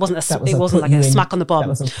 well, it wasn't like a smack on the bum.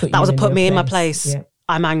 That was a put me in my place. Yeah.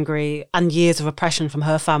 I'm angry, and years of oppression from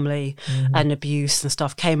her family and abuse and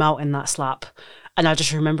stuff came out in that slap. And I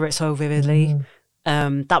just remember it so vividly.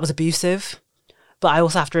 That was abusive. But I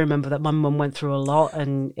also have to remember that my mum went through a lot,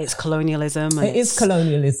 and it's colonialism. And it is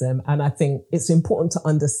colonialism. And I think it's important to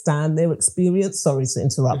understand their experience. Sorry to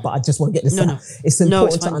interrupt, but I just want to get this out. No. It's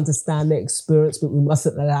important to understand their experience, but we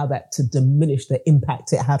mustn't allow that to diminish the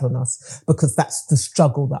impact it had on us, because that's the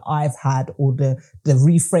struggle that I've had, or the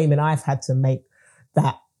reframing I've had to make,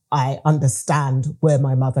 that I understand where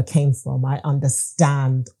my mother came from. I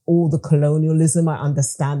understand all the colonialism. I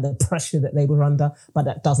understand the pressure that they were under, but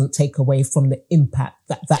that doesn't take away from the impact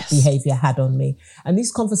that behavior had on me. And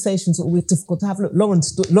these conversations are always difficult to have. Look,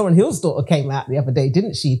 Lauryn Hill's daughter came out the other day,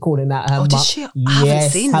 didn't she? Calling out her mum. Did she? I haven't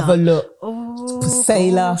seen have that. A look.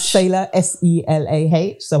 Selah, Selah,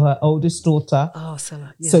 so her oldest daughter. Oh,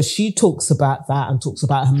 Selah. Yeah. So she talks about that and talks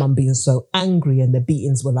about her mum being so angry, and the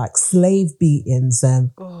beatings were like slave beatings.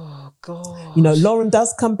 And, oh, God. You know, Lauren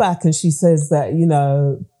does come back and she says that, you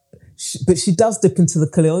know, but she does dip into the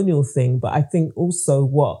colonial thing. But I think also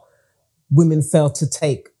what women fail to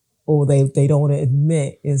take, or they don't want to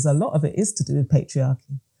admit, is a lot of it is to do with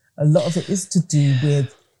patriarchy. A lot of it is to do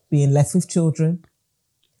with being left with children,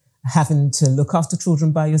 having to look after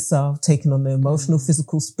children by yourself, taking on the emotional,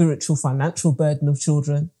 physical, spiritual, financial burden of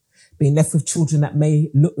children, being left with children that may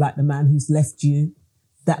look like the man who's left you,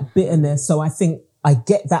 that bitterness. So I think I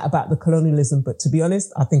get that about the colonialism, but to be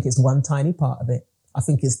honest, I think it's one tiny part of it. I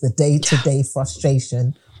think it's the day-to-day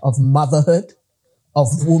frustration of motherhood, of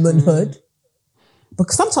womanhood.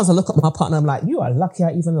 Because sometimes I look at my partner, I'm like, you are lucky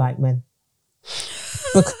I even like men.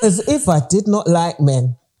 Because if I did not like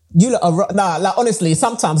men, you lot are, like honestly,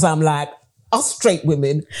 sometimes I'm like, us straight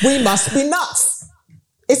women, we must be nuts.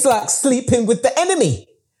 It's like sleeping with the enemy.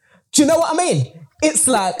 Do you know what I mean? It's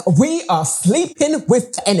like we are sleeping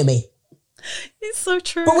with the enemy. It's so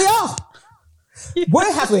true. But we are. Yeah.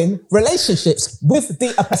 We're having relationships with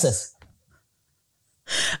the oppressors.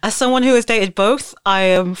 As someone who has dated both, I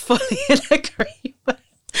am fully in agreement.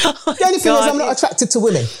 Oh the only thing is I'm not attracted to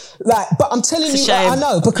women. Like, but I'm telling you, I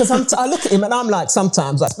know, because I look at him and I'm like,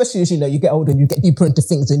 sometimes, like, especially as you know, you get older and you get deeper into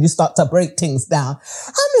things and you start to break things down.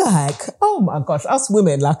 I'm like, oh my gosh, us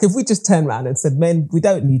women, like if we just turn around and said, men, we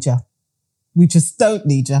don't need you. We just don't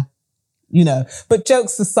need you. You know, but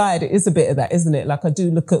jokes aside, it is a bit of that, isn't it? Like I do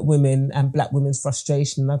look at women and black women's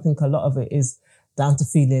frustration. I think a lot of it is down to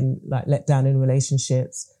feeling like let down in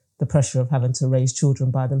relationships, the pressure of having to raise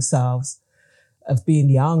children by themselves, of being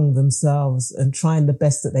young themselves and trying the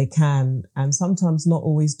best that they can and sometimes not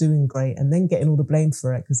always doing great and then getting all the blame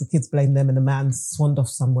for it because the kids blame them and the man's swanned off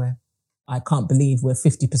somewhere. I can't believe we're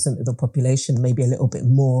 50% of the population, maybe a little bit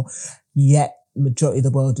more, yet the majority of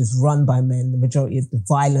the world is run by men. The majority of the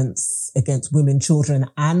violence against women, children,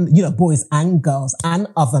 and, you know, boys and girls and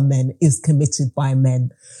other men is committed by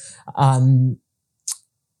men.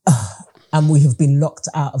 And we have been locked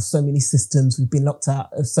out of so many systems. We've been locked out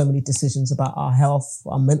of so many decisions about our health,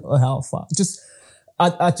 our mental health.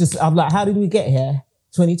 I'm like, how did we get here?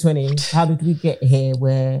 2020, how did we get here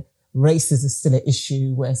where racism is still an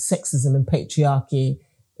issue, where sexism and patriarchy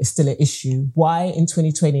is still an issue? Why in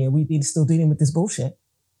 2020 are we still dealing with this bullshit?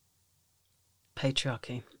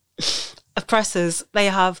 Patriarchy. Oppressors, they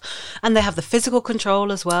have the physical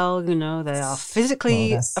control as well, you know, they are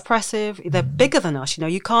physically oppressive. They're bigger than us, you know,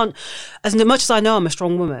 you can't, as much as I know I'm a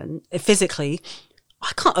strong woman, physically,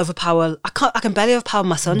 I can barely overpower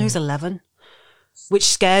my son who's 11, which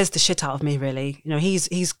scares the shit out of me, really. You know,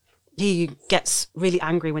 he gets really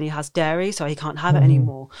angry when he has dairy, so he can't have it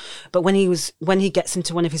anymore. But when he gets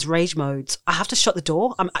into one of his rage modes, I have to shut the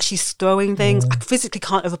door. I'm actually throwing things. I physically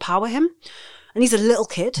can't overpower him. And he's a little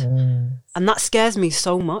kid. And that scares me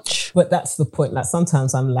so much. But that's the point. Like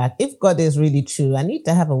sometimes I'm like, if God is really true, I need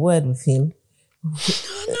to have a word with him.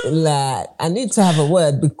 Like, I need to have a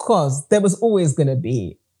word because there was always going to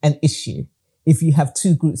be an issue if you have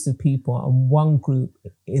two groups of people and one group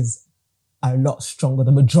is a lot stronger,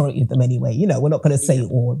 the majority of them anyway. You know, we're not going to say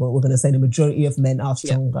all, but we're going to say the majority of men are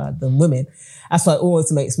stronger than women. That's why it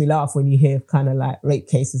always makes me laugh when you hear kind of like rape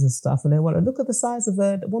cases and stuff. And they want to look at the size of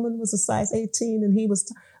her. The woman was a size 18 and he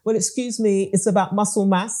was, well, excuse me, it's about muscle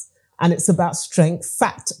mass and it's about strength.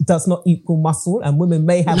 Fat does not equal muscle, and women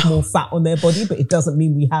may have more fat on their body, but it doesn't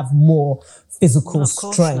mean we have more physical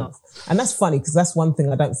strength. And that's funny because that's one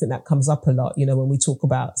thing I don't think that comes up a lot, you know, when we talk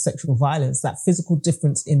about sexual violence, that physical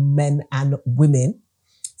difference in men and women.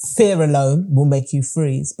 Fear alone will make you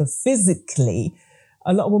freeze, but physically,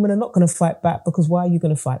 a lot of women are not going to fight back because why are you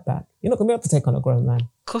going to fight back? You're not going to be able to take on a grown man.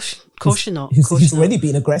 Of course you're not. He's already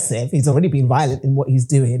been aggressive. He's already been violent in what he's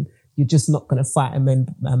doing. You're just not going to fight a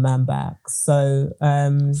man back. So,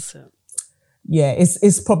 yeah,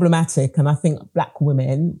 it's problematic. And I think black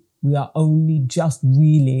women, we are only just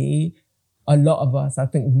really, a lot of us, I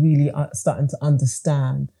think, really are starting to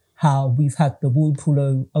understand how we've had the wool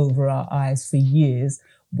pulled over our eyes for years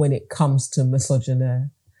when it comes to misogyny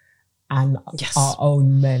and our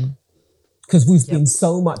own men. Because we've been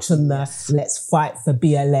so much on the let's fight for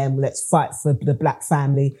BLM, let's fight for the black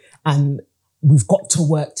family, and we've got to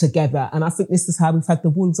work together. And I think this is how we've had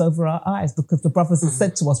the wolves over our eyes, because the brothers have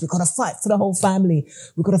said to us, we've got to fight for the whole family.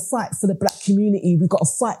 We've got to fight for the black community. We've got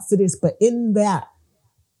to fight for this. But in that,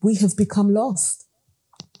 we have become lost.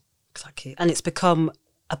 Exactly. And it's become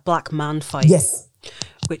a black man fight. Yes.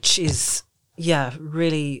 Which is,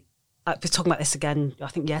 really, I was talking about this again, I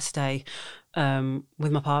think yesterday,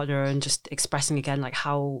 with my partner, and just expressing again, like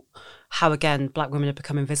how again, black women have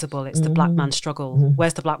become invisible. It's the black man struggle.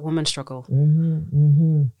 Where's the black woman struggle?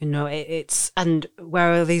 You know, it's, and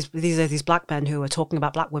where are these black men who are talking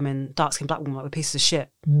about black women, dark-skinned black women, like we're pieces of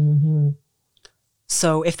shit.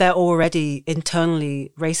 So if they're already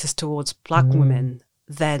internally racist towards black women,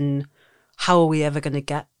 then how are we ever going to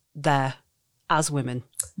get there as women?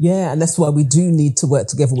 Yeah, and that's why we do need to work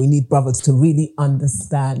together. We need brothers to really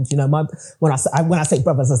understand. You know, when I say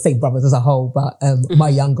brothers, I say brothers as a whole. But my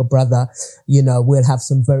younger brother, you know, we'll have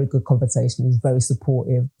some very good conversation. He's very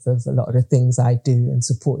supportive of a lot of the things I do and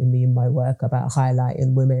supporting me in my work about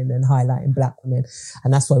highlighting women and highlighting Black women.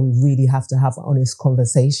 And that's why we really have to have honest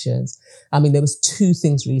conversations. I mean, there was 2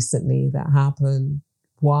 things recently that happened.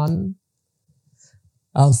 One,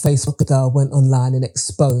 on Facebook, a girl went online and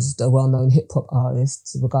exposed a well-known hip-hop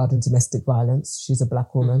artist regarding domestic violence. She's a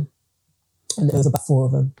Black woman. And there was about 4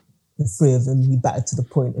 of them. And 3 of them he battered to the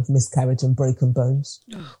point of miscarriage and broken bones.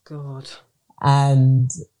 Oh, God.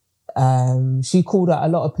 And she called out a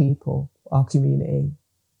lot of people, our community,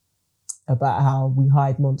 about how we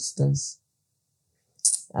hide monsters.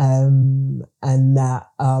 And that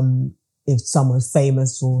if someone's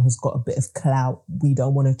famous or has got a bit of clout, we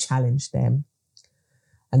don't want to challenge them.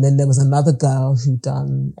 And then there was another girl who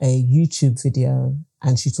done a YouTube video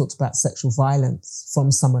and she talked about sexual violence from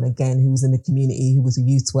someone, again, who was in the community, who was a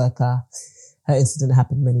youth worker. Her incident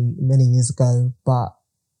happened many, many years ago,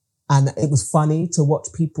 and it was funny to watch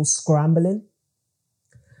people scrambling,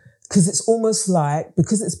 because it's almost like,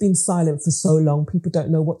 because it's been silent for so long, people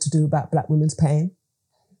don't know what to do about Black women's pain.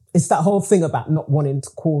 It's that whole thing about not wanting to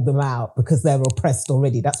call them out because they're oppressed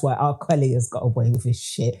already. That's why R. Kelly has got away with his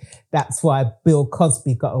shit. That's why Bill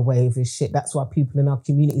Cosby got away with his shit. That's why people in our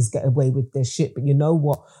communities get away with their shit. But you know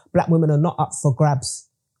what? Black women are not up for grabs.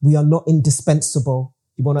 We are not indispensable.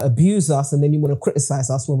 You want to abuse us and then you want to criticize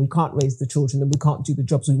us when we can't raise the children and we can't do the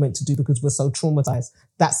jobs we meant to do because we're so traumatized.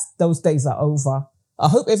 Those days are over. I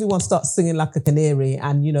hope everyone starts singing like a canary.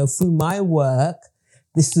 And, you know, through my work,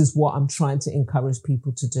 this is what I'm trying to encourage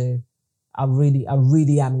people to do. I really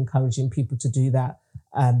am encouraging people to do that.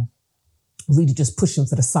 Really just pushing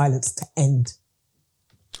for the silence to end.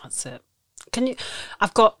 That's it.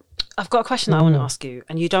 I've got a question that I want to ask you,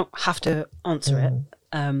 and you don't have to answer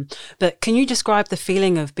it. But can you describe the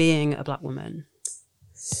feeling of being a Black woman?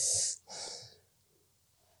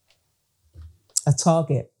 A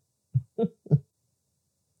target.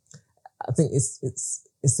 I think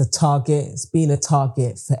it's a target. It's been a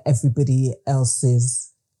target for everybody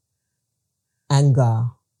else's anger.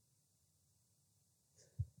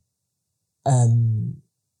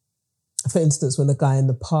 For instance, when the guy in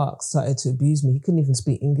the park started to abuse me, he couldn't even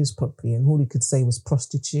speak English properly, and all he could say was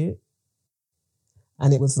prostitute.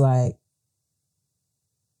 And it was like,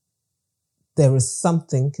 there is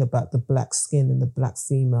something about the Black skin and the Black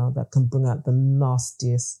female that can bring out the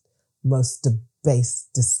nastiest, most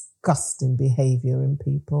debased, disgusting behavior in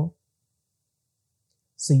people.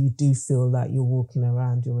 So you do feel like you're walking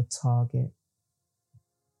around, you're a target.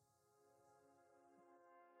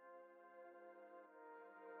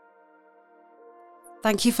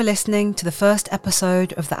 Thank you for listening to the first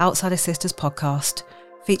episode of the Outsider Sisters podcast,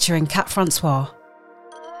 featuring Kat Francois.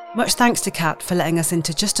 Much thanks to Kat for letting us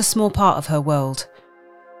into just a small part of her world.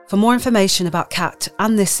 For more information about Kat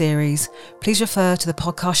and this series, please refer to the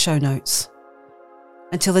podcast show notes.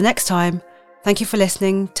 Until the next time, thank you for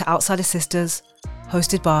listening to Outsider Sisters,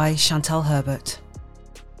 hosted by Chantal Herbert.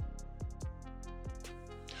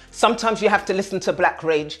 Sometimes you have to listen to Black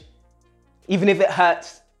rage, even if it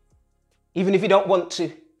hurts, even if you don't want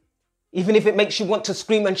to, even if it makes you want to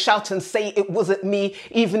scream and shout and say it wasn't me,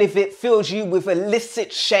 even if it fills you with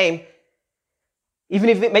illicit shame, even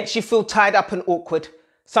if it makes you feel tied up and awkward.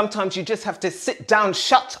 Sometimes you just have to sit down,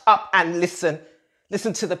 shut up and listen.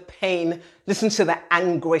 Listen to the pain, listen to the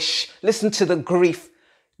anguish, listen to the grief.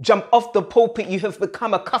 Jump off the pulpit you have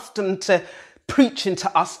become accustomed to preaching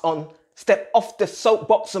to us on. Step off the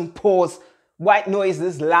soapbox and pause. White noise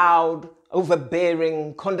is loud,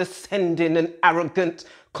 overbearing, condescending and arrogant,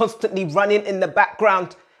 constantly running in the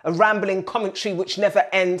background, a rambling commentary which never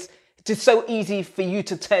ends. It is so easy for you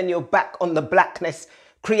to turn your back on the Blackness,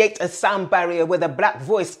 create a sound barrier where the Black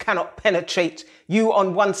voice cannot penetrate. You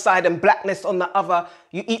on one side and Blackness on the other.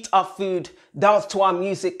 You eat our food, dance to our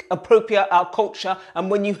music, appropriate our culture,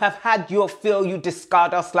 and when you have had your fill, you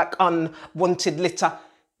discard us like unwanted litter.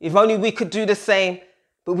 If only we could do the same,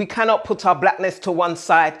 but we cannot put our Blackness to one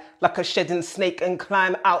side like a shedding snake and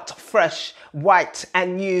climb out fresh, white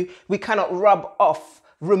and new. We cannot rub off,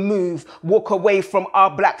 remove, walk away from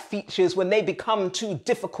our Black features when they become too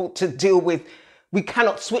difficult to deal with. We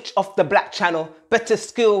cannot switch off the Black channel. Better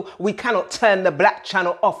still, we cannot turn the Black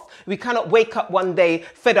channel off. We cannot wake up one day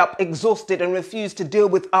fed up, exhausted and refuse to deal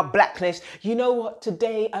with our Blackness. You know what?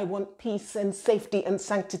 Today I want peace and safety and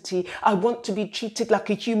sanctity. I want to be treated like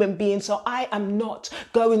a human being, so I am not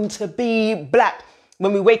going to be Black.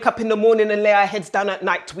 When we wake up in the morning and lay our heads down at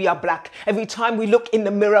night, we are black. Every time we look in the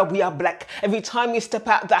mirror, we are black. Every time we step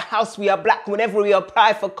out of the house, we are black. Whenever we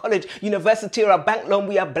apply for college, university or a bank loan,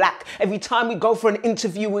 we are black. Every time we go for an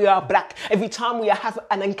interview, we are black. Every time we have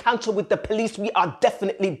an encounter with the police, we are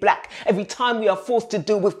definitely black. Every time we are forced to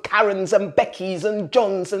deal with Karens and Beckys and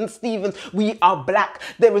Johns and Stevens, we are black.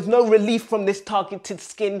 There is no relief from this targeted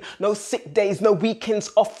skin. No sick days, no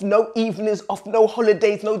weekends off, no evenings off, no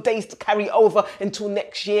holidays, no days to carry over until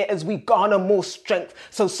next year as we garner more strength.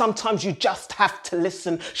 So sometimes you just have to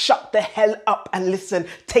listen. Shut the hell up and listen.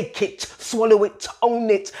 Take it, swallow it, own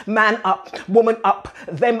it. Man up, woman up,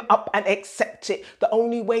 them up, and accept it. The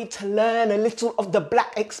only way to learn a little of the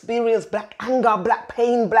black experience, black anger, black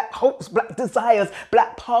pain, black hopes, black desires,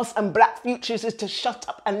 black past and black futures is to shut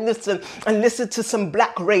up and listen to some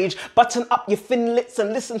black rage. Button up your thin lips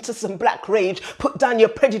and listen to some black rage. Put down your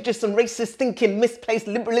prejudice and racist thinking, misplaced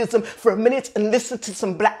liberalism for a minute and listen to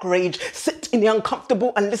some black rage. Sit in the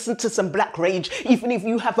uncomfortable and listen to some black rage. Even if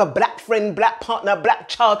you have a black friend, black partner, black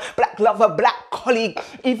child, black lover, black colleague,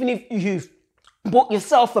 even if you've bought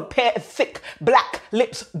yourself a pair of thick black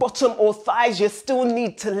lips, bottom or thighs, you still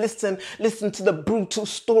need to listen to the brutal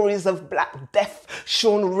stories of Black Death.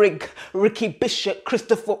 Sean Rigg, Ricky Bishop,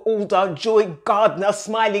 Christopher Alder, Joy Gardner,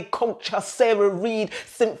 Smiley Culture, Sarah Reid,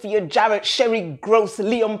 Cynthia Jarrett, Sherry Gross,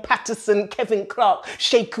 Leon Patterson, Kevin Clark,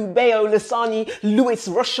 Sheku Bayo, Lasani, Lewis,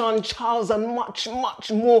 Roshan Charles, and much,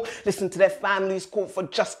 much more. Listen to their families call for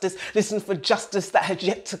justice. Listen for justice that has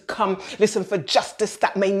yet to come. Listen for justice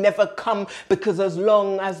that may never come, because as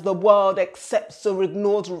long as the world accepts or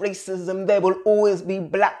ignores racism, there will always be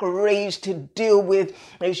black rage to deal with.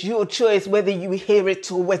 It's your choice whether you hear it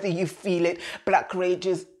or whether you feel it. Black rage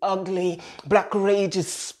is ugly. Black rage is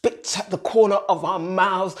spit at the corner of our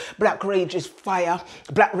mouths. Black rage is fire.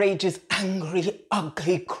 Black rage is angry,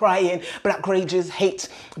 ugly crying. Black rage is hate.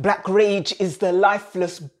 Black rage is the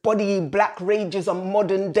lifeless body. Black rage is a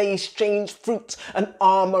modern day strange fruit, an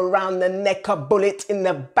arm around the neck, a bullet in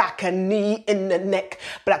the back, a knee in the neck.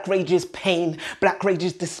 Black rage is pain. Black rage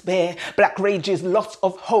is despair. Black rage is loss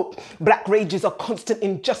of hope. Black rage is a constant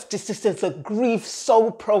injustice. It is a grief so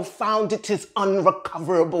profound it is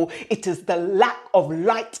unrecoverable. It is the lack of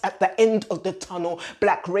light at the end of the tunnel.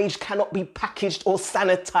 Black rage cannot be packaged or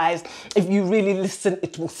sanitized. If you really listen,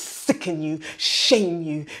 it will sicken you, shame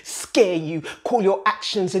you, scare you, call your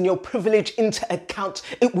actions and your privilege into account.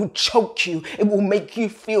 It will choke you. It will make you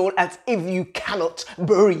feel as if you cannot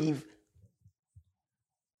breathe.